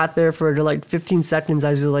 kind of sat there for like 15 seconds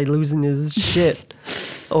as he's like losing his shit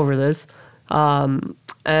over this.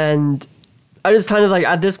 And I just kind of like,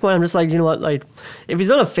 at this point, I'm just like, you know what, like, if he's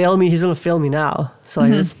going to fail me, he's going to fail me now. So I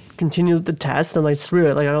just continued the test. I'm like, screw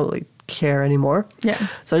it. Like, I don't really care anymore. Yeah.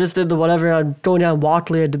 So I just did the whatever. I'm going down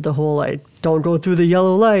Watley. I did the whole, like, don't go through the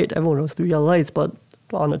yellow light. Everyone goes through yellow lights, but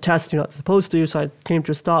on a test, you're not supposed to. So I came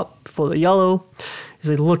to a stop before the yellow.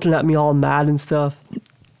 He's like looking at me all mad and stuff.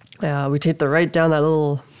 We take the right down that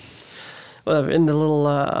little... whatever, in the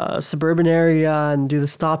little suburban area and do the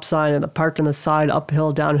stop sign and the park on the side,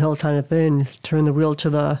 uphill, downhill kind of thing, turn the wheel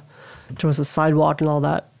towards the sidewalk and all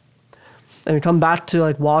that. And we come back to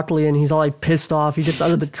like Watley and he's all like pissed off. He gets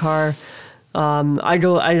out of the car. I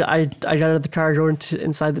got out of the car, go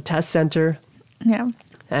inside the test center. Yeah.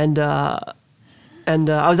 And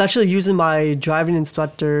I was actually using my driving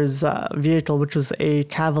instructor's vehicle, which was a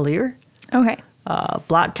Cavalier. Okay.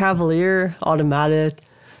 Black Cavalier, automatic.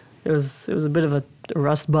 It was a bit of a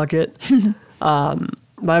rust bucket.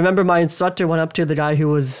 But I remember my instructor went up to the guy who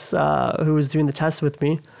was doing the test with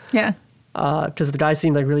me. Yeah. Because the guy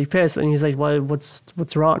seemed like really pissed, and he's like,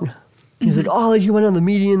 "What's wrong?" He's like, "Oh, like you went on the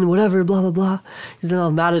median, whatever, blah blah blah." He's like,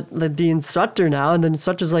 "I'm mad at like the instructor now," and the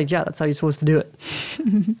instructor's like, "Yeah, that's how you're supposed to do it."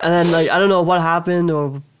 And then like I don't know what happened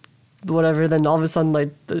or whatever. Then all of a sudden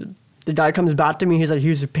like the guy comes back to me. He's like,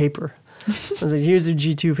 "Here's your paper." I was like, "Here's your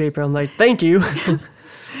G2 paper." I'm like, "Thank you."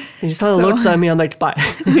 He just kind of looks at me. I'm like, "Bye."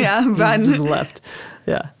 Yeah, just left.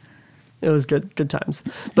 Yeah, it was good times.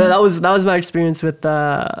 But that was my experience with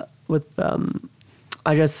I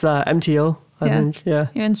guess MTO, I think. Yeah.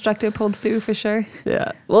 Your instructor pulled through for sure.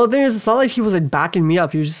 Yeah. Well, the thing is, it's not like he was like backing me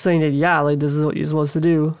up. He was just saying that, yeah, like this is what you're supposed to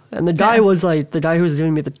do. And the guy was like, the guy who was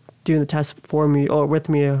doing the test for me or with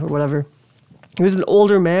me or whatever. He was an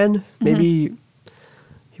older man. Maybe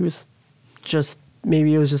he was just,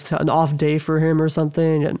 maybe it was just an off day for him or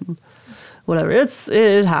something, and whatever.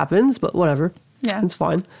 It happens, but whatever. Yeah. It's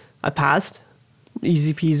fine. I passed.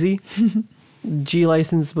 Easy peasy. G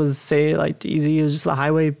license was like easy. It was just a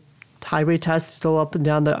highway test to go up and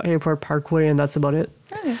down the airport parkway, and that's about it.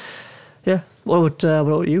 Okay. Yeah. What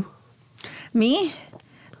about you? Me?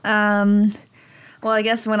 Well, I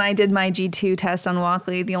guess when I did my G2 test on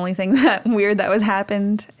Walkley, the only thing that was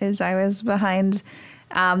happened is I was behind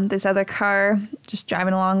this other car, just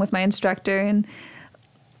driving along with my instructor, and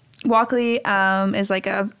Walkley is like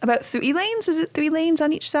about 3 lanes. Is it 3 lanes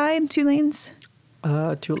on each side? 2 lanes?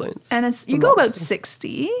 2 lanes. And you go about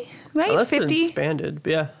 60, right? Unless 50. It's expanded,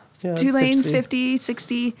 but yeah. 2 lanes, 60. 50,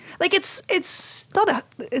 60. Like it's not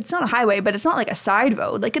a highway, but it's not like a side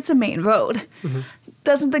road. Like it's a main road.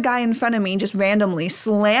 Doesn't the guy in front of me just randomly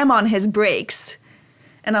slam on his brakes?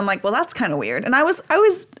 And I'm like, well, that's kind of weird. And I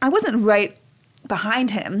wasn't right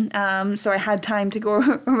behind him, so I had time to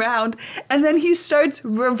go around. And then he starts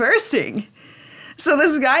reversing. So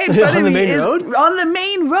this guy in front of me is on the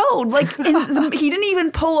main road. Like he didn't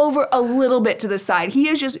even pull over a little bit to the side. He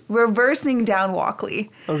is just reversing down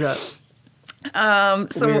Walkley. Okay. So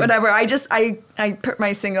weird. Whatever. I put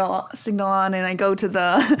my signal on and I go to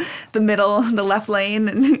the middle, the left lane,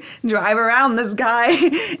 and drive around this guy.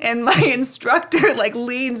 And my instructor like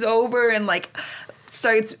leans over and like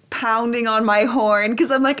starts pounding on my horn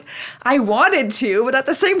because I'm like, I wanted to, but at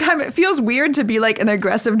the same time, it feels weird to be like an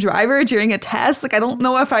aggressive driver during a test. Like, I don't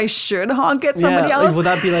know if I should honk at somebody else. Like, would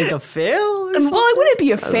that be like a fail? Well, it wouldn't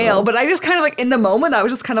be a fail, but I just kind of like in the moment, I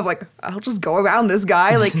was just kind of like, I'll just go around this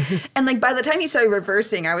guy. Like, and like by the time he started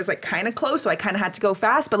reversing, I was like kind of close, so I kind of had to go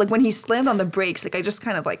fast. But like when he slammed on the brakes, like I just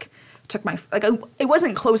kind of like took my, like it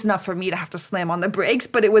wasn't close enough for me to have to slam on the brakes,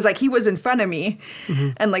 but it was like he was in front of me.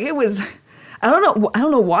 And like it was, I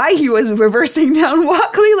don't know why he was reversing down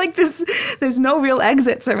Walkley like this. There's no real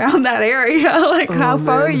exits around that area. Like, how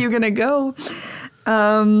far are you gonna go?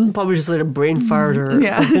 Probably just like a brain fart or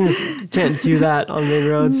you can't do that on main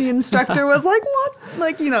roads. The instructor was like, what?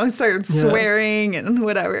 Like, started swearing and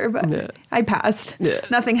whatever. But I passed. Yeah.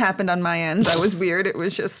 Nothing happened on my end. That was weird. It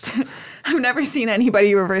was just, I've never seen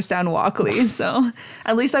anybody reverse down Walkley. So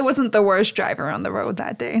at least I wasn't the worst driver on the road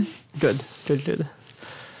that day. Good.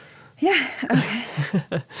 Yeah. Okay.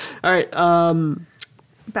 All right.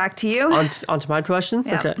 Back to you. On to my question.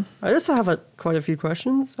 Yeah. Okay. I just have quite a few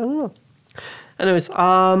questions. I don't know. Anyways,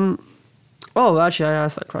 actually, I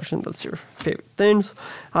asked that question. That's your favorite things.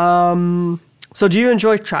 So do you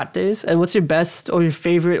enjoy track days? And what's your best or your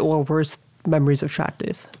favorite or worst memories of track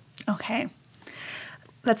days? Okay.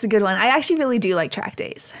 That's a good one. I actually really do like track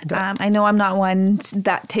days. Okay. I know I'm not one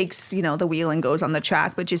that takes, the wheel and goes on the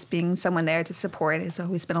track, but just being someone there to support, it's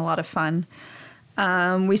always been a lot of fun.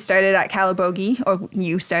 We started at Calabogie, or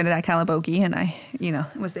you started at Calabogie, and I,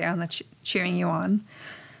 was there on the cheering you on.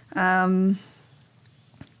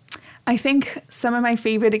 I think some of my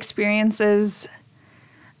favorite experiences,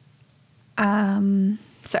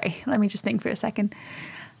 sorry, let me just think for a second.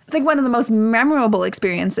 I think one of the most memorable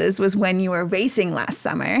experiences was when you were racing last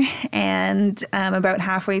summer, and about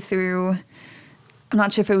halfway through, I'm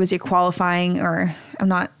not sure if it was your qualifying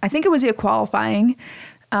I think it was your qualifying,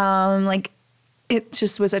 like it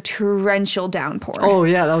just was a torrential downpour. Oh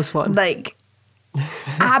yeah, that was fun. Like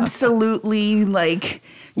absolutely, like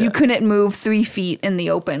you couldn't move 3 feet in the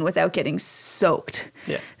open without getting soaked.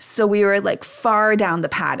 Yeah. So we were like far down the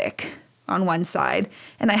paddock on one side,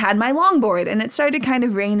 and I had my longboard, and it started kind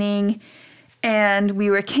of raining, and we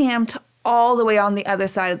were camped all the way on the other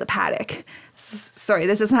side of the paddock. Sorry,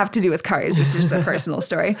 this doesn't have to do with cars. It's just a personal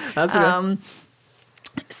story. That's okay.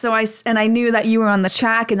 So I knew that you were on the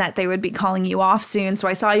track and that they would be calling you off soon. So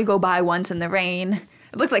I saw you go by once in the rain.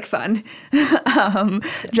 It looked like fun.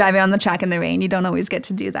 Driving on the track in the rain. You don't always get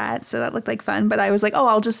to do that. So that looked like fun. But I was like,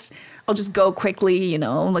 I'll just go quickly,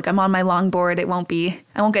 like I'm on my longboard. I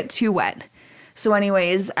won't get too wet. So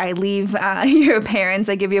anyways, I leave your parents.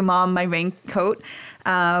 I give your mom my raincoat.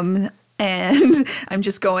 And I'm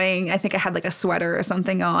just going, I think I had like a sweater or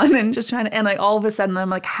something on, and just trying to, and like all of a sudden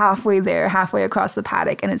I'm like halfway across the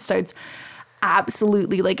paddock, and it starts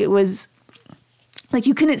absolutely, like it was like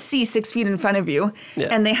you couldn't see 6 feet in front of you. Yeah.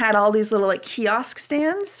 And they had all these little like kiosk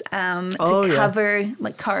stands to cover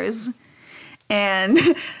like cars. And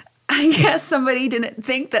I guess somebody didn't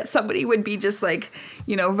think that somebody would be just like,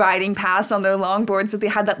 riding past on their longboard. So they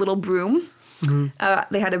had that little broom.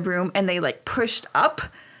 They had a broom and they like pushed up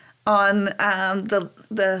on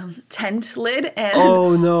the tent lid, and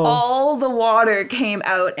Oh, no. all the water came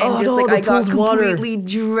out, and just like the I got pooled water. completely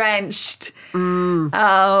drenched. And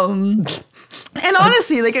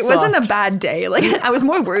honestly, like it wasn't a Sucks. bad day. Like I was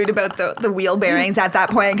more worried about the wheel bearings at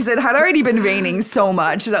that point because it had already been raining so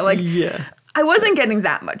much that like Yeah. I wasn't getting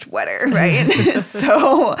that much wetter, right?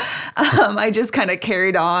 So I just kind of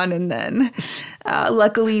carried on, and then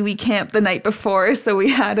luckily we camped the night before, so we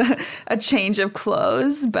had a change of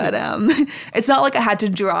clothes. But it's not like I had to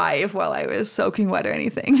drive while I was soaking wet or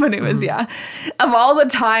anything. But it was of all the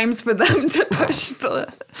times for them to push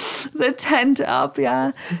the tent up,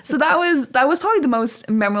 So that was probably the most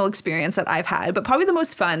memorable experience that I've had, but probably the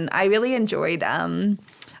most fun. I really enjoyed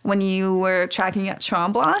when you were tracking at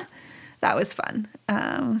Tremblant. That was fun.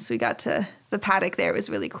 So we got to the paddock there. It was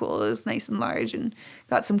really cool. It was nice and large, and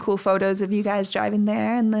got some cool photos of you guys driving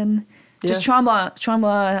there. And then just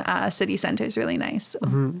Tremblant city center is really nice.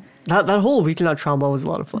 So. That whole weekend at Tremblant was a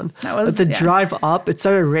lot of fun. That was, But the drive up, it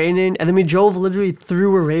started raining, and then we drove literally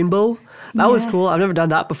through a rainbow. That was cool. I've never done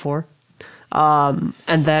that before. And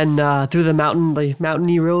then through the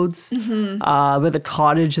mountainy roads, with a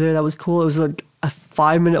cottage there. That was cool. It was like a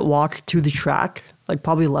 5-minute walk to the track. Like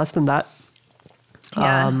probably less than that.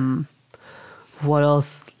 What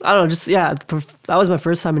else? I don't know. Just that was my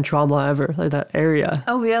first time in Tremblant ever. Like that area.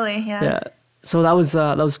 Oh really? Yeah. Yeah. So that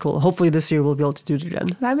was cool. Hopefully this year we'll be able to do it again.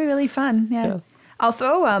 That'd be really fun. Yeah. I'll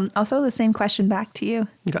throw the same question back to you.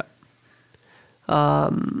 Okay.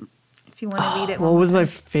 If you want to read it. What was my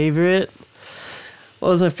favorite?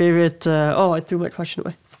 I threw my question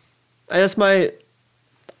away. I guess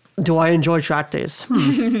do I enjoy track days?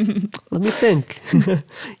 Let me think.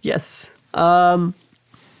 Yes. My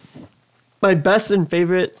best and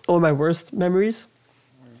favorite or my worst memories?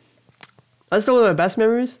 Let's go with my best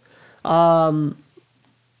memories. Honestly,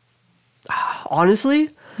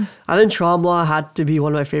 I think Tremblant had to be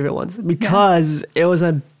one of my favorite ones because it was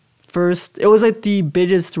it was like the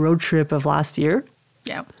biggest road trip of last year.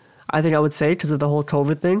 Yeah. I think I would say because of the whole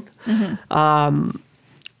COVID thing.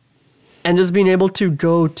 And just being able to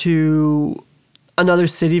go to another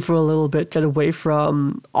city for a little bit, get away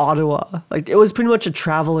from Ottawa. Like, it was pretty much a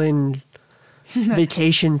traveling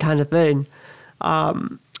vacation kind of thing.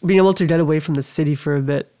 Being able to get away from the city for a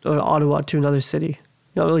bit, or Ottawa to another city.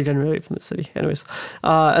 Not really getting away from the city. Anyways.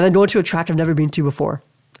 And then going to a track I've never been to before.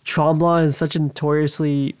 Tremblant is such a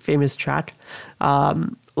notoriously famous track.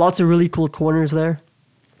 Lots of really cool corners there.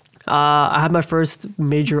 I had my first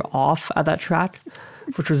major off at that track,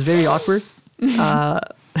 which was very awkward. It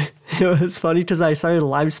was funny because I started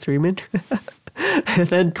live streaming. And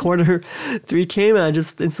then corner 3 came and I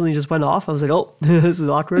just instantly went off. I was like, oh, this is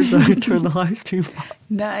awkward. So I turned the live stream off.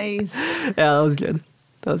 Nice. Yeah, that was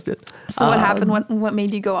good. So what happened? What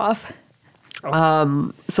made you go off?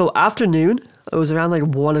 So afternoon, it was around like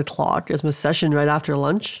 1 o'clock. It was my session right after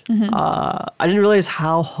lunch. I didn't realize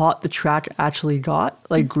how hot the track actually got,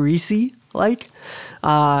 like greasy like.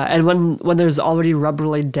 And when there's already rubber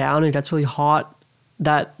laid down, it gets really hot.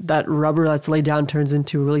 That rubber that's laid down turns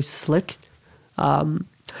into really slick.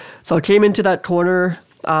 So I came into that corner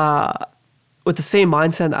with the same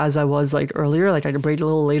mindset as I was like earlier. Like I could brake a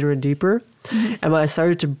little later and deeper. And when I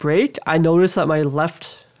started to brake, I noticed that my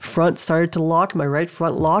left front started to lock, my right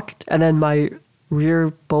front locked, and then my rear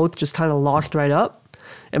both just kind of locked right up.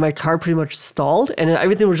 And my car pretty much stalled, and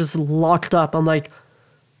everything was just locked up. I'm like,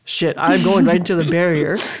 shit, I'm going right into the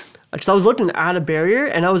barrier. Because I was looking at a barrier,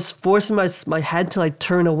 and I was forcing my head to like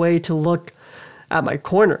turn away to look at my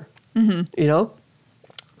corner, you know?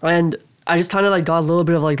 And I just kind of like got a little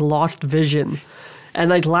bit of like locked vision. And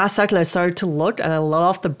like last second I started to look and I let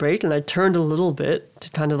off the brake and I turned a little bit to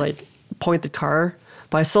kind of like point the car.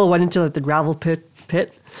 But I still went into like the gravel pit.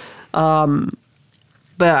 But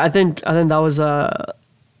I think that was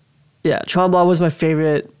Tremblant was my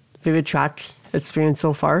favorite track experience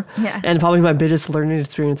so far. Yeah. And probably my biggest learning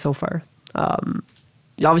experience so far.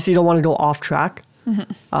 You obviously don't want to go off track.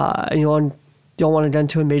 And you don't want to get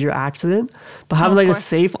into a major accident. But having like a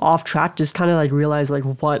safe off track, just kind of like realize like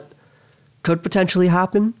what could potentially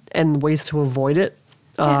happen and ways to avoid it.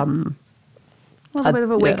 A little bit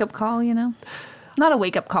of a wake up call, you know? Not a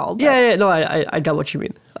wake up call. But No, I got what you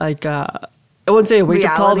mean. Like, I wouldn't say a wake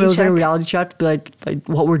up call, but it was like a reality check. But like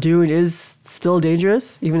what we're doing is still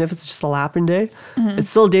dangerous, even if it's just a lapping day. It's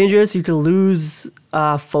still dangerous. You could lose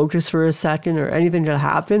focus for a second, or anything could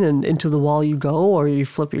happen, and into the wall you go, or you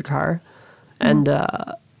flip your car, and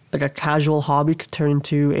like a casual hobby could turn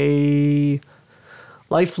into a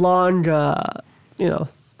lifelong,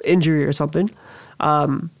 injury or something.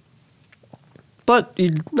 But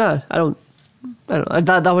I don't I don't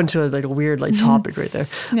know. That went to like a weird like topic right there.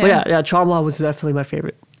 Yeah. But yeah, Tremblant was definitely my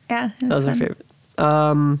favorite. Yeah, it That was my fun. favorite.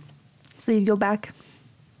 So you'd go back?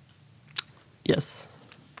 Yes.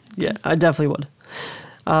 Yeah, I definitely would.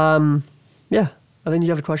 Yeah, I think you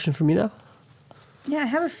have a question for me now. Yeah, I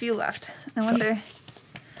have a few left. I wonder.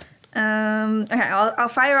 Okay, I'll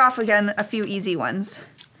fire off again a few easy ones.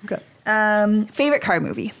 Okay. Favorite car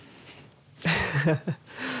movie?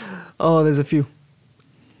 Oh, there's a few.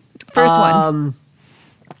 First one.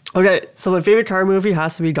 Okay, so my favorite car movie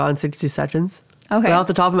has to be Gone in 60 Seconds. Okay. Right off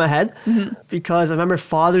the top of my head, because I remember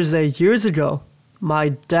Father's Day years ago, my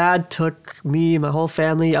dad took me and my whole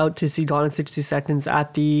family out to see Gone in 60 Seconds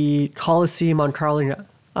at the Coliseum on Carling.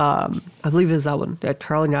 I believe it is that one, at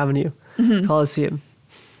Carling Avenue Coliseum.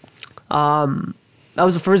 That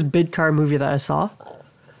was the first big car movie that I saw.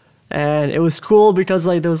 And it was cool because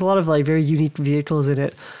like there was a lot of like very unique vehicles in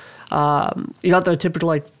it. You got the typical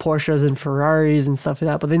like Porsches and Ferraris and stuff like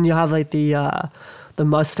that, but then you have like the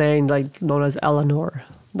Mustang, like known as Eleanor,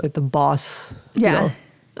 like the boss. Yeah. You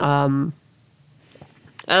know?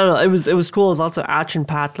 I don't know. It was cool. It was lots of action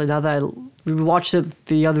packed. Like now that we watched it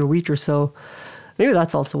the other week or so, maybe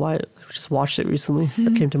that's also why I just watched it recently.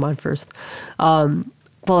 That came to mind first. But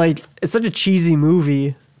like it's such a cheesy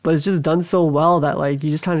movie, but it's just done so well that like you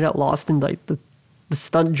just kind of get lost in like the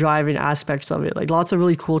stunt driving aspects of it. Like lots of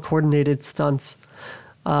really cool coordinated stunts.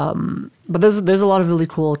 But there's a lot of really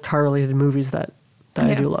cool car related movies that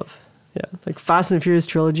I do love. Yeah, like Fast and Furious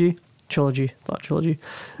trilogy, not trilogy.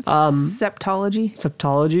 Septology.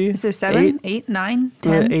 Septology. Is there 7, 8, 9,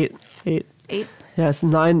 10? Yeah, 8. 8. Yeah, it's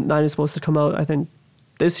 9 is supposed to come out, I think,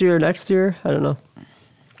 this year or next year. I don't know.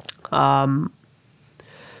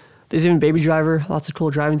 There's even Baby Driver, lots of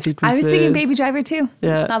cool driving I sequences. was thinking Baby Driver too.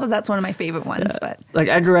 Yeah. Not that that's one of my favorite ones, but like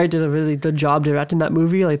Edgar Wright did a really good job directing that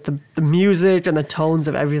movie, like the music and the tones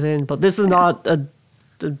of everything. But this is not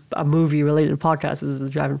a movie related podcast. This is a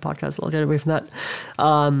driving podcast. I'll get away from that.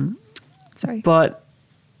 sorry. But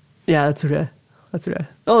yeah, that's okay.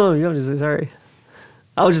 Oh no, you don't just say sorry.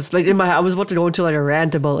 I was just like I was about to go into like a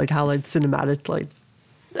rant about like how like cinematic like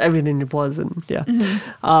everything it was, and yeah.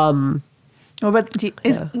 What about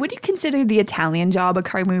would you consider The Italian Job a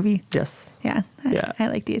car movie? Yes. Yeah. Yeah. I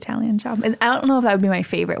like The Italian Job. And I don't know if that would be my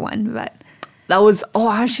favorite one, but That was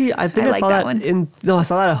actually I think I I like saw that that one. I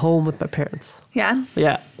saw that at home with my parents. yeah.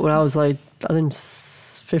 Yeah, when I was like I think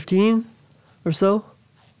 15 or so.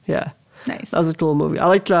 Yeah. Nice. That was a cool movie. I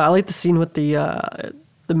liked the scene with the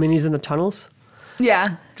minis in the tunnels.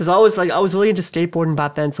 Yeah. Because I was really into skateboarding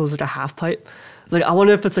back then, so it was like a half pipe. Like I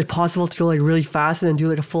wonder if it's like possible to go like really fast and then do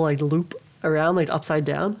like a full like loop around like upside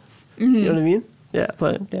down. You know what I mean? Yeah,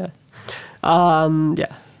 but yeah.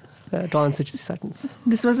 Gone in 60 Seconds.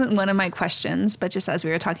 This wasn't one of my questions, but just as we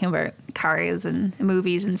were talking about cars and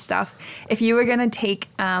movies and stuff, if you were gonna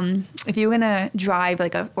drive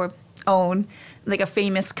like or own like a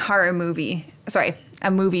famous car movie,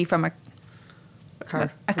 a movie from a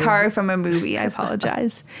car from a movie, I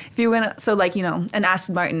apologize. If you were gonna, so like, you know, an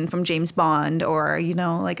Aston Martin from James Bond, or, you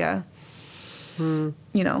know, like you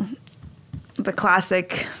know, the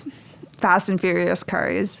classic Fast and Furious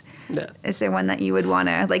cars. Yeah. Is there one that you would want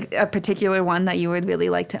to, like a particular one that you would really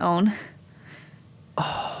like to own?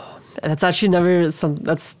 That's actually never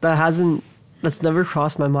that's never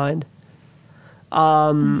crossed my mind.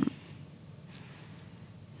 I've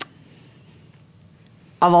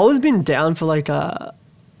always been down for like the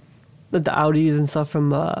Audis and stuff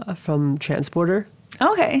from Transporter.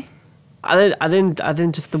 Okay. I think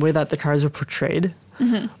just the way that the cars are portrayed.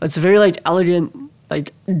 It's a very like elegant,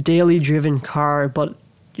 like daily driven car, but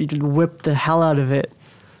you can whip the hell out of it,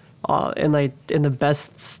 in the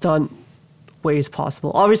best stunt ways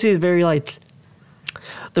possible. Obviously, it's very like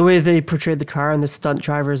the way they portrayed the car and the stunt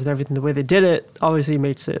drivers and everything. The way they did it obviously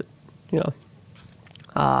makes it, you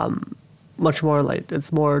know, much more like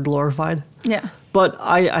it's more glorified. Yeah. But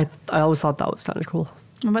I always thought that was kind of cool.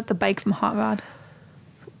 What about the bike from Hot Rod?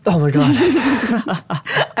 Oh my god.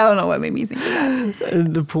 I don't know what made me think of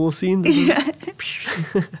that. The pool scene. Yeah.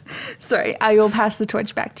 Sorry, I will pass the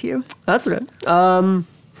torch back to you. That's okay.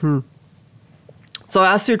 So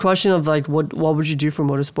I asked you a question of like what would you do for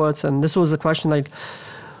motorsports, and this was a question like,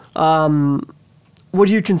 would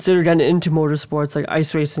you consider getting into motorsports like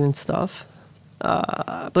ice racing and stuff?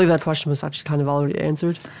 I believe that question was actually kind of already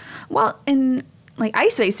answered. Well, in like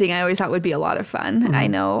ice racing, I always thought would be a lot of fun. I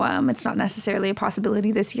know it's not necessarily a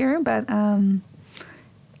possibility this year, but I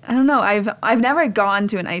don't know. I've never gone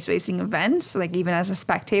to an ice racing event, like even as a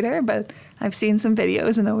spectator, but I've seen some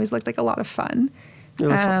videos and it always looked like a lot of fun. It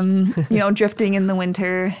was fun. You know, drifting in the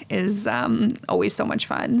winter is always so much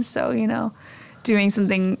fun. So, you know, doing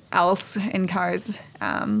something else in cars,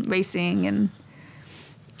 racing and,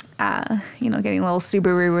 getting a little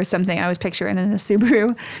Subaru or something. I was picturing in a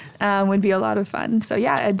Subaru would be a lot of fun. So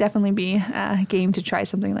yeah, it'd definitely be game to try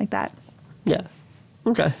something like that. Yeah.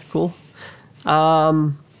 Okay, cool.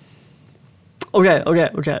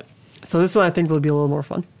 Okay. So this one I think will be a little more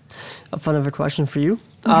fun. A fun of a question for you.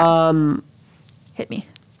 Okay. Hit me.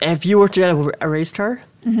 If you were to get a race car,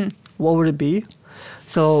 what would it be?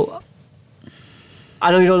 So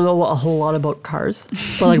I know you don't know a whole lot about cars,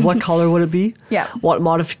 but like what color would it be? Yeah. What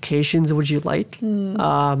modifications would you like?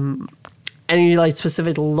 Any like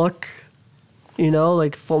specific look,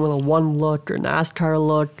 like Formula One look or NASCAR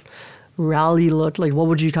look, rally look? Like what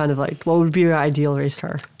would you kind of like? What would be your ideal race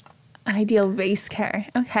car? Ideal race car.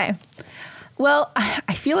 Okay. Well,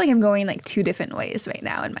 I feel like I'm going like two different ways right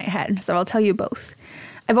now in my head. So I'll tell you both.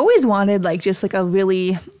 I've always wanted like just like a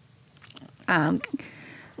really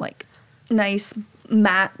like nice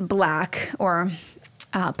matte black or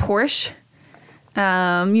Porsche.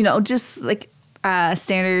 Just like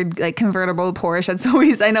standard like convertible Porsche. That's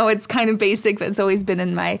always, I know it's kind of basic, but it's always been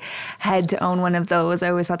in my head to own one of those. I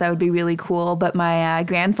always thought that would be really cool. But my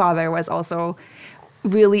grandfather was also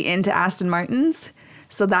really into Aston Martins.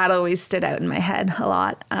 So that always stood out in my head a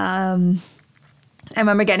lot. I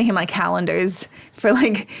remember getting him like calendars for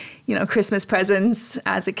like, Christmas presents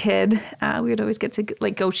as a kid. We would always get to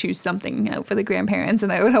like go choose something out for the grandparents,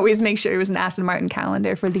 and I would always make sure it was an Aston Martin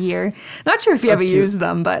calendar for the year. Not sure if you ever used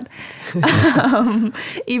them, but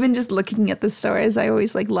even just looking at the stores, I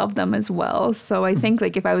always like loved them as well. So I think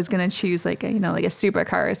like if I was gonna choose like a like a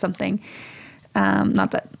supercar or something,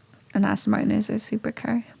 not that an Aston Martin is a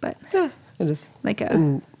supercar, but yeah, it is like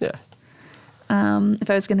a yeah. If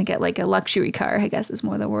I was going to get like a luxury car, I guess is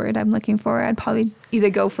more the word I'm looking for, I'd probably either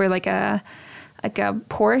go for like a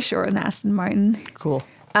Porsche or an Aston Martin. Cool.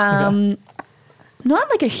 Not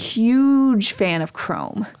like a huge fan of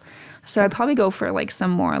chrome. So I'd probably go for like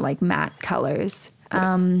some more like matte colors.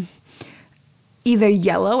 Nice. Either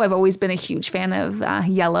yellow. I've always been a huge fan of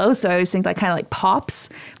yellow. So I always think that kind of like pops.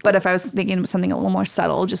 But if I was thinking of something a little more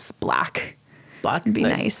subtle, just black. Black would be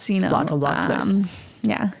nice, Black on black, nice.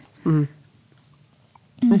 Yeah. Mm-hmm.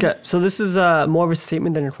 Okay, so this is more of a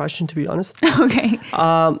statement than a question, to be honest. Okay.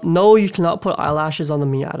 No, you cannot put eyelashes on the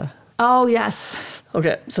Miata. Oh, yes.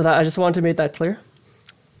 Okay, so that I just wanted to make that clear.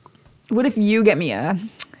 What if you get me a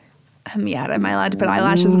Miata? Am I allowed to put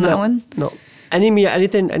eyelashes on that one? No. Any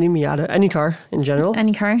Miata, any car in general.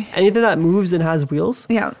 Any car? Anything that moves and has wheels.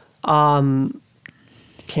 Yeah.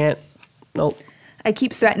 Can't. Nope. I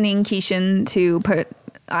keep threatening Keishan to put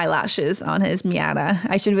eyelashes on his Miata.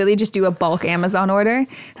 I should really just do a bulk Amazon order, and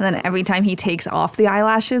then every time he takes off the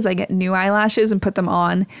eyelashes, I get new eyelashes and put them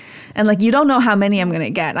on. And like, you don't know how many I'm gonna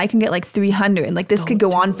get. I can get like 300. Like this could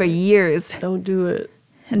go on for years. Don't do it.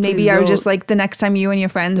 And maybe I would just like the next time you and your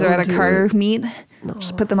friends are at a car meet,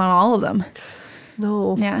 just put them on all of them.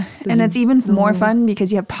 No. Yeah. And it's even more fun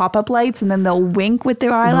because you have pop-up lights and then they'll wink with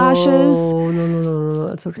their eyelashes. No.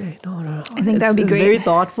 That's okay. No. I think that would be great. It's very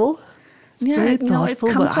thoughtful. Yeah, it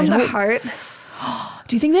comes from the heart.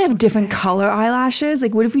 Do you think they have different color eyelashes?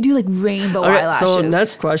 Like, what if we do like rainbow eyelashes? So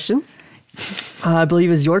next question, I believe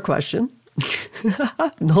is your question.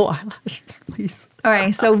 No eyelashes, please. All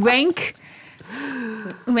right, so rank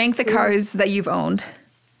the cars that you've owned.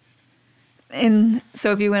 And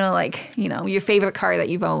so if you want to like, your favorite car that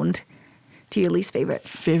you've owned to your least favorite.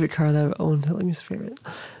 Favorite car that I've owned to least favorite.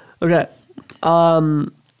 Okay. So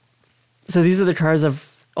these are the cars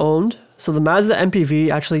I've owned. So the Mazda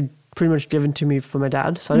MPV actually pretty much given to me from my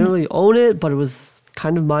dad. So I didn't really own it, but it was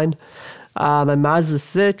kind of mine. My Mazda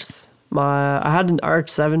 6. I had an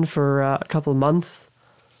RX-7 for a couple of months.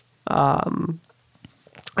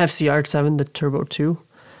 FC RX-7, the Turbo 2.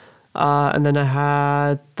 And then I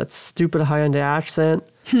had that stupid Hyundai Accent,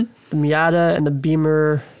 the Miata, and the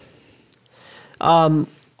Beamer.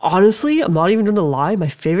 Honestly, I'm not even going to lie. My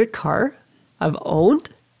favorite car I've owned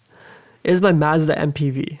is my Mazda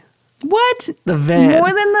MPV. What? The van.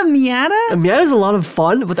 More than the Miata? The Miata is a lot of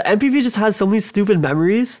fun, but the MPV just has so many stupid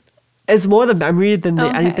memories. It's more the memory than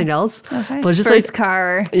anything else. Okay. But it's just first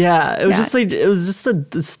car. Yeah, it was just like, it was just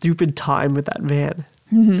a stupid time with that van.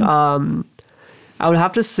 Mm-hmm. I would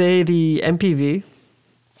have to say the MPV,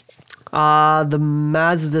 the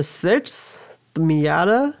Mazda 6, the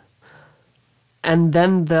Miata, and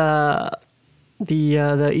then the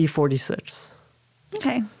E46.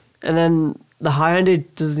 Okay. And then the Hyundai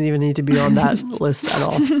doesn't even need to be on that list at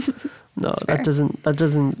all. No, that doesn't,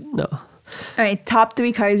 no. All right, top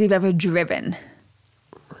 3 cars you've ever driven.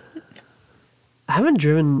 I haven't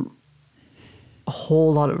driven a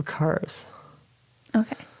whole lot of cars.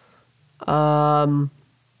 Okay.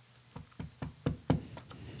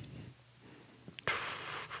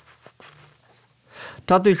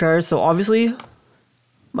 Top 3 cars. So obviously,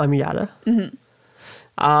 my Miata.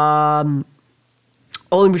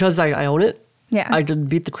 Only because I own it. Yeah. I could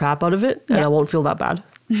beat the crap out of it, and Yeah. I won't feel that bad.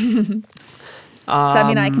 Does that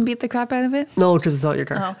mean I can beat the crap out of it? No, because it's not your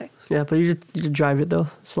car. Oh, okay. Yeah, but you could drive it though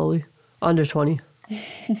slowly, under 20.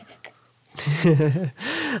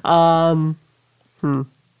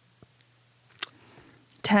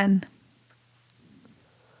 10.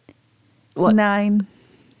 What? 9.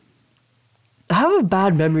 I have a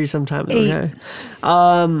bad memory sometimes. 8. Okay.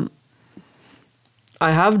 I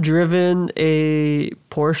have driven a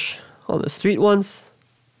Porsche on the street once.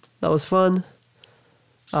 That was fun.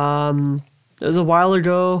 It was a while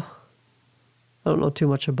ago. I don't know too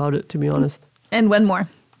much about it, to be honest. And one more.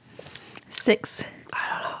 6.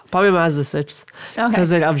 Probably Mazda 6. Okay.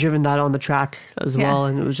 Because I've driven that on the track as Yeah. well,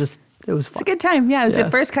 and it was fun. It's a good time. Yeah, it was Yeah.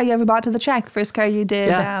 the first car you ever bought to the track. First car you did.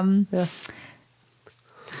 Yeah.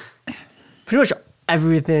 Pretty much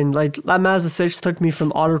everything. Like, that Mazda 6 took me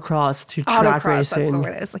from autocross to track Autocross, racing. that's the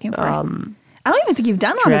word I was looking for. I don't even think you've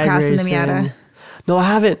done drag autocross in the racing. Miata. No, I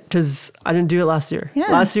haven't, because I didn't do it last year. Yeah.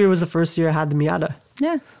 Last year was the first year I had the Miata.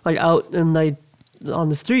 Yeah. Like, out and like on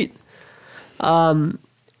the street. And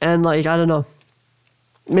like, I don't know.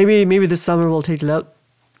 Maybe this summer we'll take it out.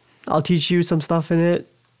 I'll teach you some stuff in it.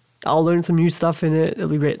 I'll learn some new stuff in it. It'll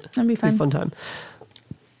be great. That'd be fun. It'll be a fun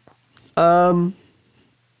time.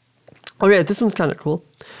 Okay, this one's kind of cool.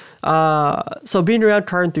 So being around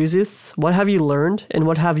car enthusiasts, what have you learned and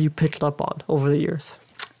what have you picked up on over the years?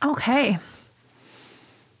 Okay.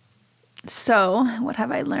 So, what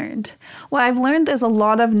have I learned? Well, I've learned there's a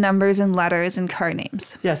lot of numbers and letters in car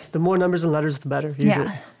names. Yes, the more numbers and letters, the better,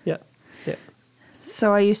 usually. Yeah. Yeah.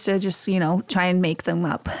 So I used to just, try and make them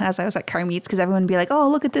up as I was at car meets because everyone would be like,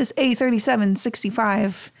 oh, look at this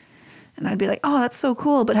A3765. And I'd be like, oh, that's so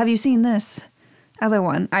cool. But have you seen this other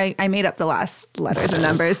one? I made up the last letters and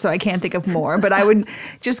numbers, so I can't think of more. But I would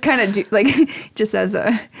just kind of do, just as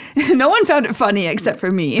no one found it funny except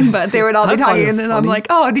for me. But they would all be I find talking it and then I'm funny. like,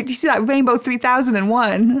 oh, did you see that Rainbow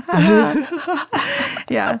 3001?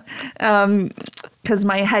 Yeah. Because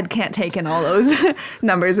my head can't take in all those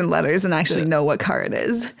numbers and letters and actually know what car it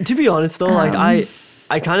is. To be honest though, like I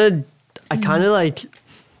kind of like,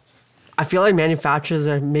 I feel like manufacturers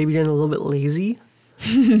are maybe getting a little bit lazy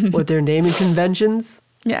with their naming conventions.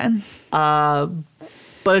 Yeah. But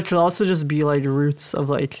it could also just be like roots of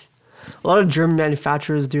like, a lot of German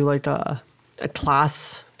manufacturers do like a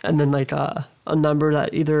class and then like a number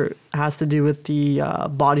that either has to do with the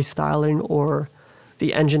body styling or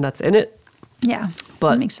the engine that's in it. Yeah.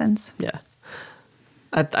 But that makes sense. Yeah.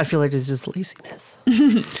 I feel like it's just laziness.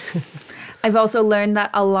 I've also learned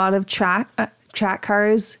that a lot of track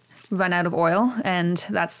cars run out of oil, and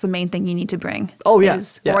that's the main thing you need to bring. Oh, yeah.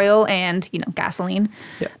 Is Yeah. oil and, gasoline.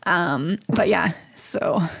 Yeah. But yeah,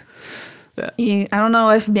 so Yeah. I don't know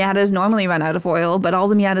if Miatas normally run out of oil, but all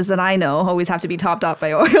the Miatas that I know always have to be topped off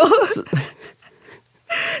by oil.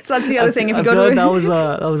 So that's the other thing. If you I go feel to like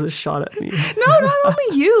that was a shot at me. No, not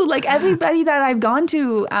only you. Like everybody that I've gone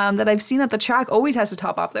to, that I've seen at the track, always has to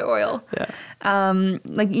top off their oil. Yeah.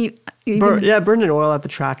 Like even, Burning oil at the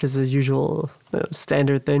track is the usual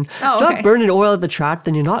standard thing. Oh, if you're okay. not burning oil at the track,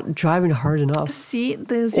 then you're not driving hard enough. see,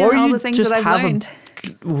 these Or are all you the things just that I've have learned. a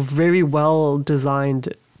very well designed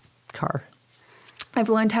car I've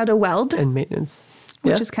learned how to weld, and maintenance.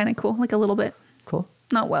 which Yeah? is kind of cool. Like a little bit, Cool.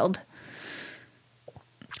 not weld.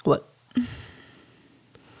 What?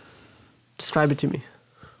 Describe it to me.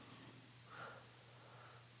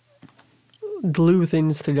 Glue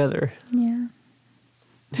things together. Yeah.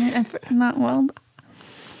 Not weld.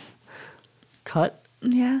 Cut.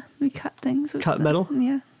 Yeah, we cut things. With Cut metal?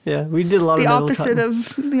 Yeah. Yeah, we did a lot The of metal opposite cutting.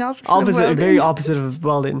 of the opposite. Of welding. Very opposit of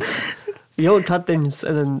welding. You don't cut things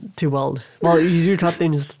and then to weld. Well, you do cut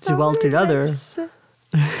things to weld together.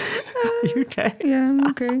 You okay? Yeah, I'm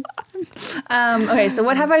okay. Okay, so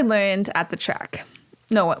what have I learned at the track?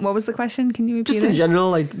 No, what was the question? Can you repeat Just it? in general,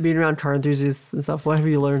 like being around car enthusiasts and stuff, what have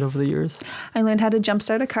you learned over the years? I learned how to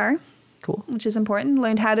jumpstart a car, Cool. which is important.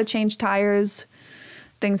 Learned how to change tires,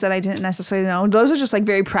 things that I didn't necessarily know. Those are just like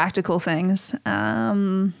very practical things.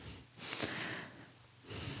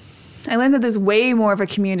 I learned that there's way more of a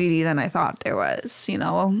community than I thought there was.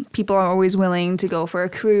 People are always willing to go for a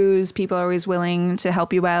cruise. People are always willing to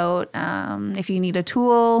help you out. If you need a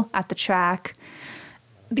tool at the track,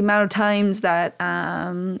 the amount of times that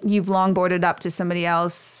you've longboarded up to somebody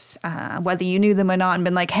else, whether you knew them or not, and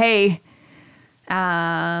been like, hey,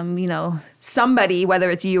 somebody, whether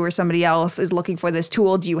it's you or somebody else, is looking for this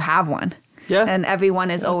tool. Do you have one? Yeah. And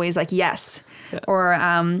everyone is always like, yes. Yeah. Or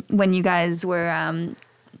when you guys were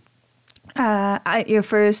at your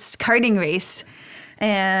first karting race,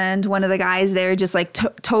 and one of the guys there just like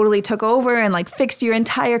totally took over and like fixed your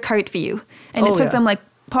entire kart for you. And it took them like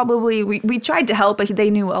probably, we tried to help, but they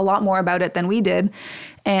knew a lot more about it than we did.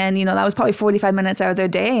 And, you know, that was probably 45 minutes out of their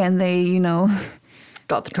day, and they, you know,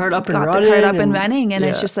 got the cart up and running. And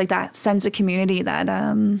it's just like that sense of community that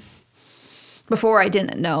before I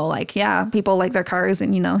didn't know. Like, yeah, people like their cars,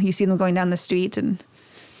 and, you know, you see them going down the street, and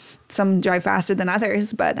some drive faster than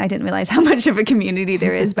others, but I didn't realize how much of a community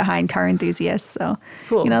there is behind car enthusiasts. So,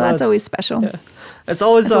 cool. You know, that's always special. Yeah. It's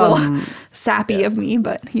always a little sappy of me,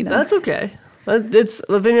 but, you know. That's okay. It's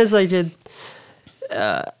the thing is, like,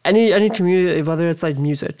 any community, whether it's like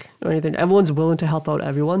music or anything, everyone's willing to help out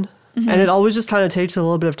everyone. Mm-hmm. And it always just kind of takes a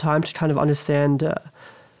little bit of time to kind of understand.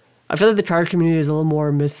 I feel like the car community is a little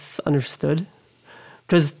more misunderstood.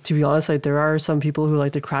 Because, to be honest, like, there are some people who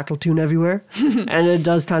like to crackle tune everywhere. And it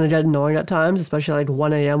does kind of get annoying at times, especially like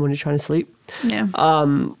 1 a.m. when you're trying to sleep. Yeah.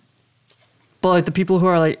 But like the people who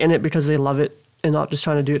are like in it because they love it and not just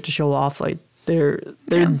trying to do it to show off, like they're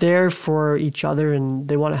there for each other, and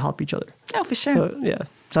they want to help each other. Oh, for sure. So, yeah.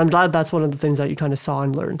 So I'm glad that's one of the things that you kind of saw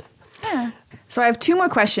and learned. Yeah. So I have 2 more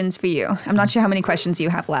questions for you. I'm not sure how many questions you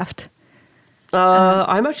have left.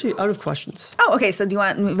 I'm actually out of questions. Oh, okay. So do you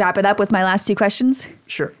want to wrap it up with my last 2 questions?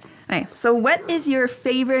 Sure. All right. So what is your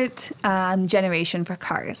favorite generation for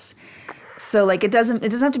cars? So like it doesn't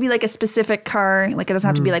have to be like a specific car. Like it doesn't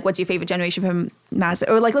have to be like, what's your favorite generation from Mazda?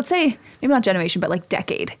 Or like, let's say maybe not generation, but like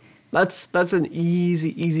decade. That's an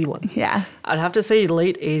easy one. Yeah. I'd have to say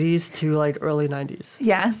late 80s to like early 90s.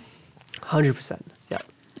 Yeah. 100%. Yeah.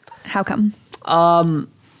 How come?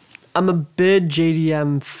 I'm a big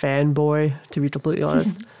JDM fanboy, to be completely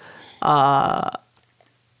honest.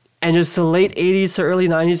 And just the late 80s to early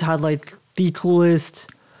 90s had like the coolest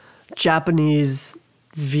Japanese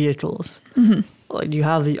vehicles. Mm-hmm. Like you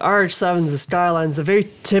have the RH7s, the Skylines, the very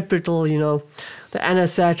typical, you know, the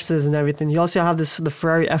NSXs and everything. You also have the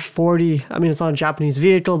Ferrari F40. I mean, it's not a Japanese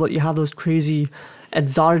vehicle, but you have those crazy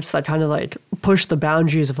exotics that kind of like push the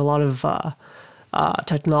boundaries of a lot of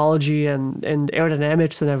technology and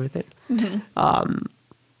aerodynamics and everything. Mm-hmm.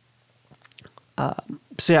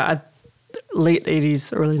 So yeah, late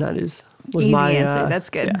 80s, early 90s was easy my answer. That's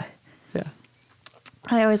good. Yeah.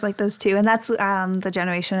 I always like those too. And that's the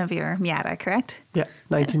generation of your Miata, correct? Yeah,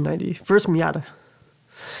 1990. First Miata.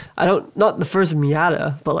 Not the first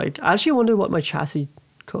Miata, but like, I actually wonder what my chassis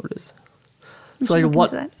code is. So like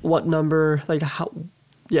what number, like how,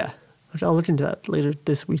 yeah. I'll look into that later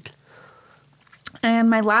this week. And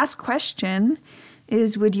my last question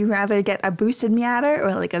is, would you rather get a boosted Miata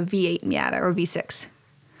or like a V8 Miata or V6?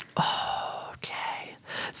 Okay.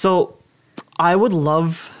 So I would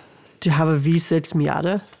love to have a V6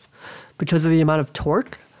 Miata because of the amount of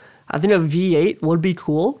torque. I think a V8 would be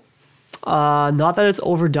cool. Not that it's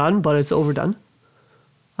overdone, but it's overdone.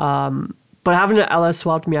 But having an LS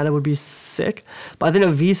swapped Miata would be sick. But I think a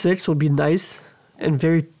V6 would be nice and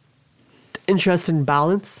very interesting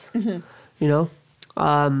balance. Mm-hmm. You know,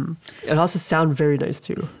 it also sound very nice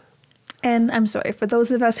too. And I'm sorry, for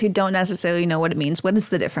those of us who don't necessarily know what it means, what is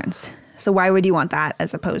the difference? So why would you want that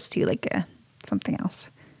as opposed to like something else?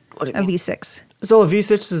 What do you mean? mean? V6. So a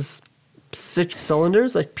V6 is 6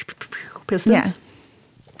 cylinders, like pistons. Yeah.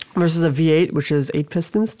 Versus a V8, which is 8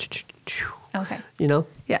 pistons. Okay. You know?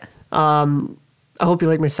 Yeah. I hope you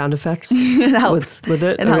like my sound effects. It helps. With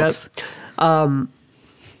it. It helps.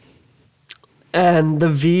 And the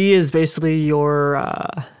V is basically your,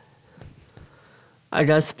 I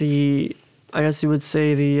guess you would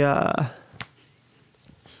say the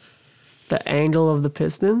angle of the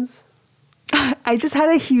pistons. I just had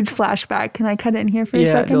a huge flashback. Can I cut in here for a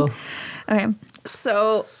second? Go. Okay.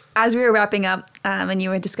 So as we were wrapping up and you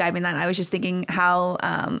were describing that, I was just thinking how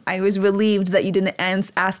I was relieved that you didn't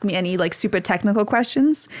ask me any like super technical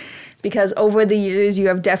questions, because over the years you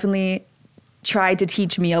have definitely tried to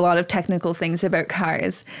teach me a lot of technical things about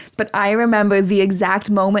cars. But I remember the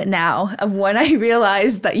exact moment now of when I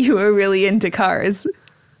realized that you were really into cars.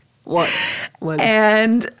 What? When?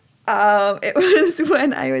 And it was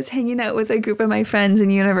when I was hanging out with a group of my friends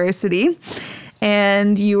in university,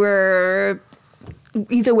 and you were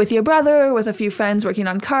either with your brother or with a few friends working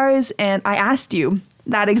on cars, and I asked you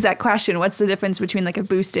that exact question: what's the difference between like a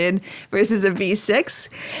boosted versus a V6?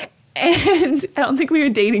 And I don't think we were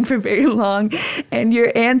dating for very long. And your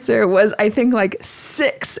answer was, I think, like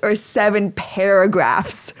 6 or 7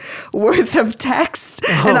 paragraphs worth of text.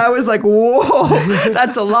 Oh. And I was like, whoa,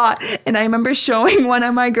 that's a lot. And I remember showing one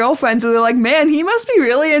of my girlfriends who they're like, man, he must be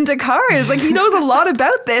really into cars. Like, he knows a lot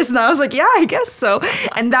about this. And I was like, yeah, I guess so.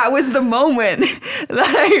 And that was the moment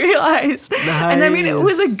that I realized. Nice. And I mean, it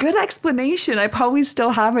was a good explanation. I probably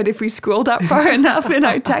still have it if we scrolled up far enough in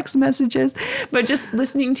our text messages. But just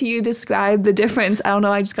listening to you describe the difference, I don't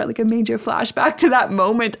know, I just got like a major flashback to that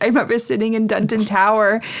moment. I remember sitting in Dunton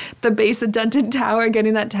Tower, the base of Dunton Tower,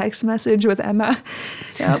 getting that text message with Emma.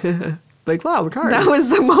 Yep. Like, wow, cars. That was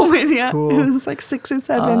the moment, yeah. Cool. It was like 6 or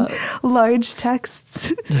 7 large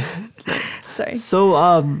texts. Sorry.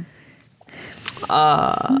 So,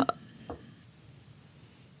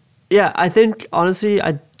 yeah, I think, honestly,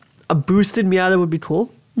 a boosted Miata would be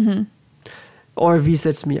cool. Mm-hmm. Or a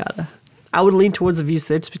V6 Miata. I would lean towards a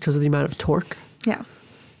V6 because of the amount of torque. Yeah.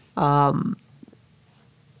 A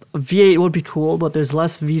V8 would be cool, but there's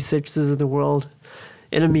less V6s in the world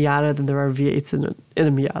in a Miata than there are V8s in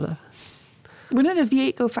a Miata. Wouldn't a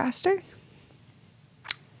V8 go faster?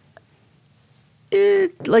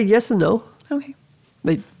 Like, yes and no. Okay.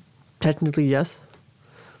 Like, technically, yes.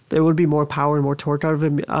 There would be more power and more torque out of a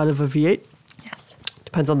V8. Yes.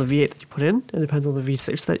 Depends on the V8 that you put in, and depends on the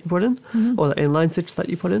V6 that you put in, or the inline 6 that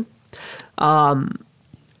you put in.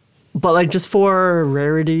 But like just for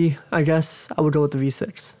rarity, I guess I would go with the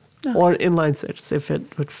V6 or an inline 6 if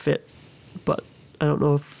it would fit. But I don't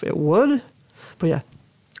know if it would. But yeah.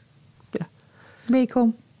 Very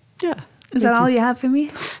cool. Yeah. Is that all you have for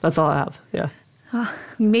me? That's all I have. Yeah. Oh,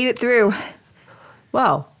 we made it through.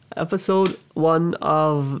 Wow. Episode 1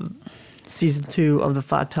 of season 2 of the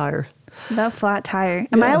Flat Tire. The Flat Tire.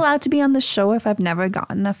 Am I allowed to be on the show if I've never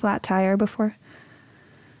gotten a flat tire before?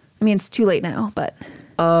 I mean, it's too late now, but...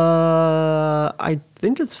 I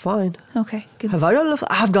think it's fine. Okay, good.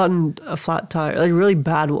 I've gotten a flat tire, like a really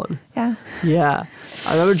bad one. Yeah. Yeah.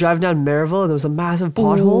 I remember driving down Maryville and there was a massive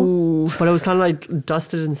pothole, but it was kind of like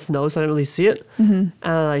dusted in snow, so I didn't really see it. Mm-hmm. And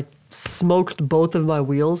I smoked both of my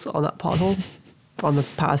wheels on that pothole on the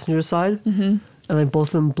passenger side, and then both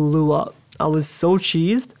of them blew up. I was so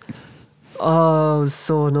cheesed. Oh, I was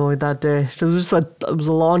so annoyed that day. It was a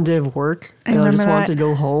long day of work, and I just wanted to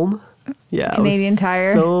go home. Yeah, Canadian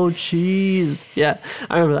Tire. So cheesed. Yeah,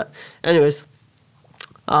 I remember that. Anyways,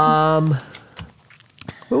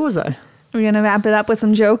 where was I? We're gonna wrap it up with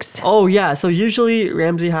some jokes. Oh yeah, so usually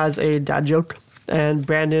Ramsey has a dad joke, and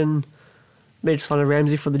Brandon makes fun of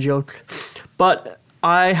Ramsey for the joke. But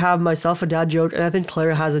I have myself a dad joke, and I think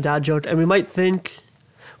Claire has a dad joke, and we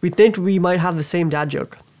think we might have the same dad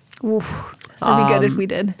joke. Oof, that'd be good if we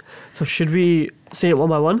did. So should we say it one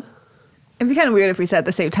by one? It'd be kind of weird if we said at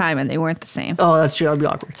the same time and they weren't the same. Oh, that's true. That'd be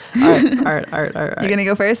awkward. All right. You're gonna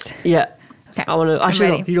go first? Yeah. Okay.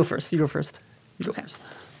 Actually, no, you go first. You go first.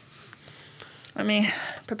 Let me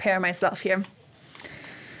prepare myself here.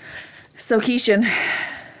 So, Keishan,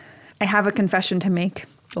 I have a confession to make.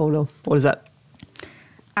 Oh no, what is that?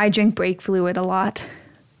 I drink brake fluid a lot.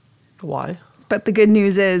 Why? But the good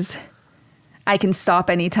news is, I can stop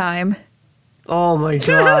anytime. Oh my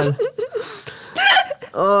god.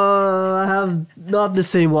 I have not the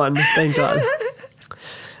same one, thank God.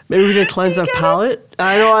 Maybe we can cleanse our palate.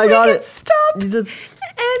 I know, I got it. Stop anytime.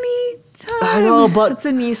 I know, but it's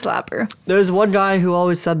a knee slapper. There's one guy who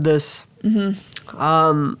always said this. You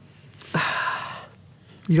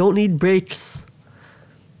don't need brakes.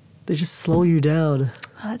 They just slow you down.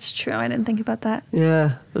 Oh, that's true. I didn't think about that.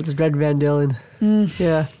 Yeah, that's Greg Van Dalen.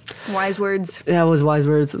 Yeah. Wise words. Yeah, it was wise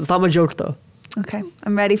words. It's not my joke, though. Okay,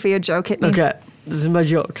 I'm ready for your joke. Hit me. Okay, this is my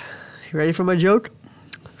joke. You ready for my joke?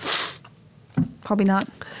 Probably not.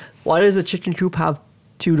 Why does a chicken coop have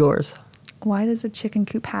 2 doors? Why does a chicken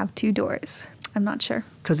coop have 2 doors? I'm not sure.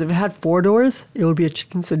 Because if it had 4 doors, it would be a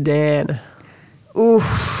chicken sedan. Ooh.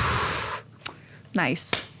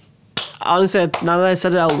 Nice. Honestly, now that I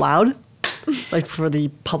said it out loud, like for the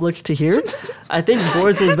public to hear, I think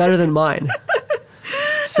yours was better than mine.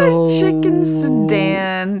 So chicken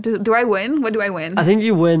sedan. Do I win? What do I win? I think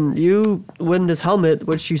you win. You win this helmet,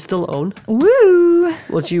 which you still own. Woo!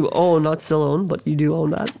 Which you own, not still own, but you do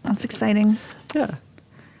own that. That's exciting. Yeah.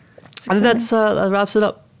 I think that wraps it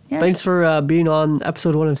up. Yes. Thanks for being on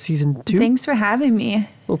episode 1 of season 2. Thanks for having me.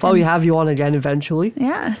 We'll probably have you on again eventually.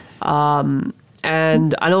 Yeah.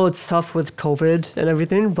 And I know it's tough with COVID and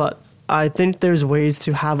everything, but I think there's ways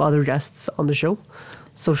to have other guests on the show,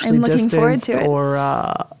 socially distanced or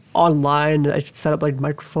online. I should set up like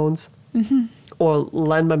microphones or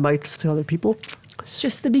lend my mics to other people. It's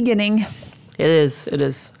just the beginning. It is.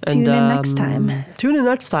 Tune in next time. Tune in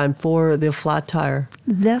next time for the flat tire.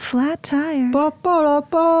 The flat tire.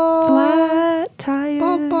 Ba-ba-da-ba. Flat tire.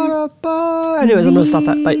 Ba-ba-da-ba. Anyways, I'm going to stop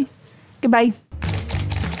that. Bye. Goodbye.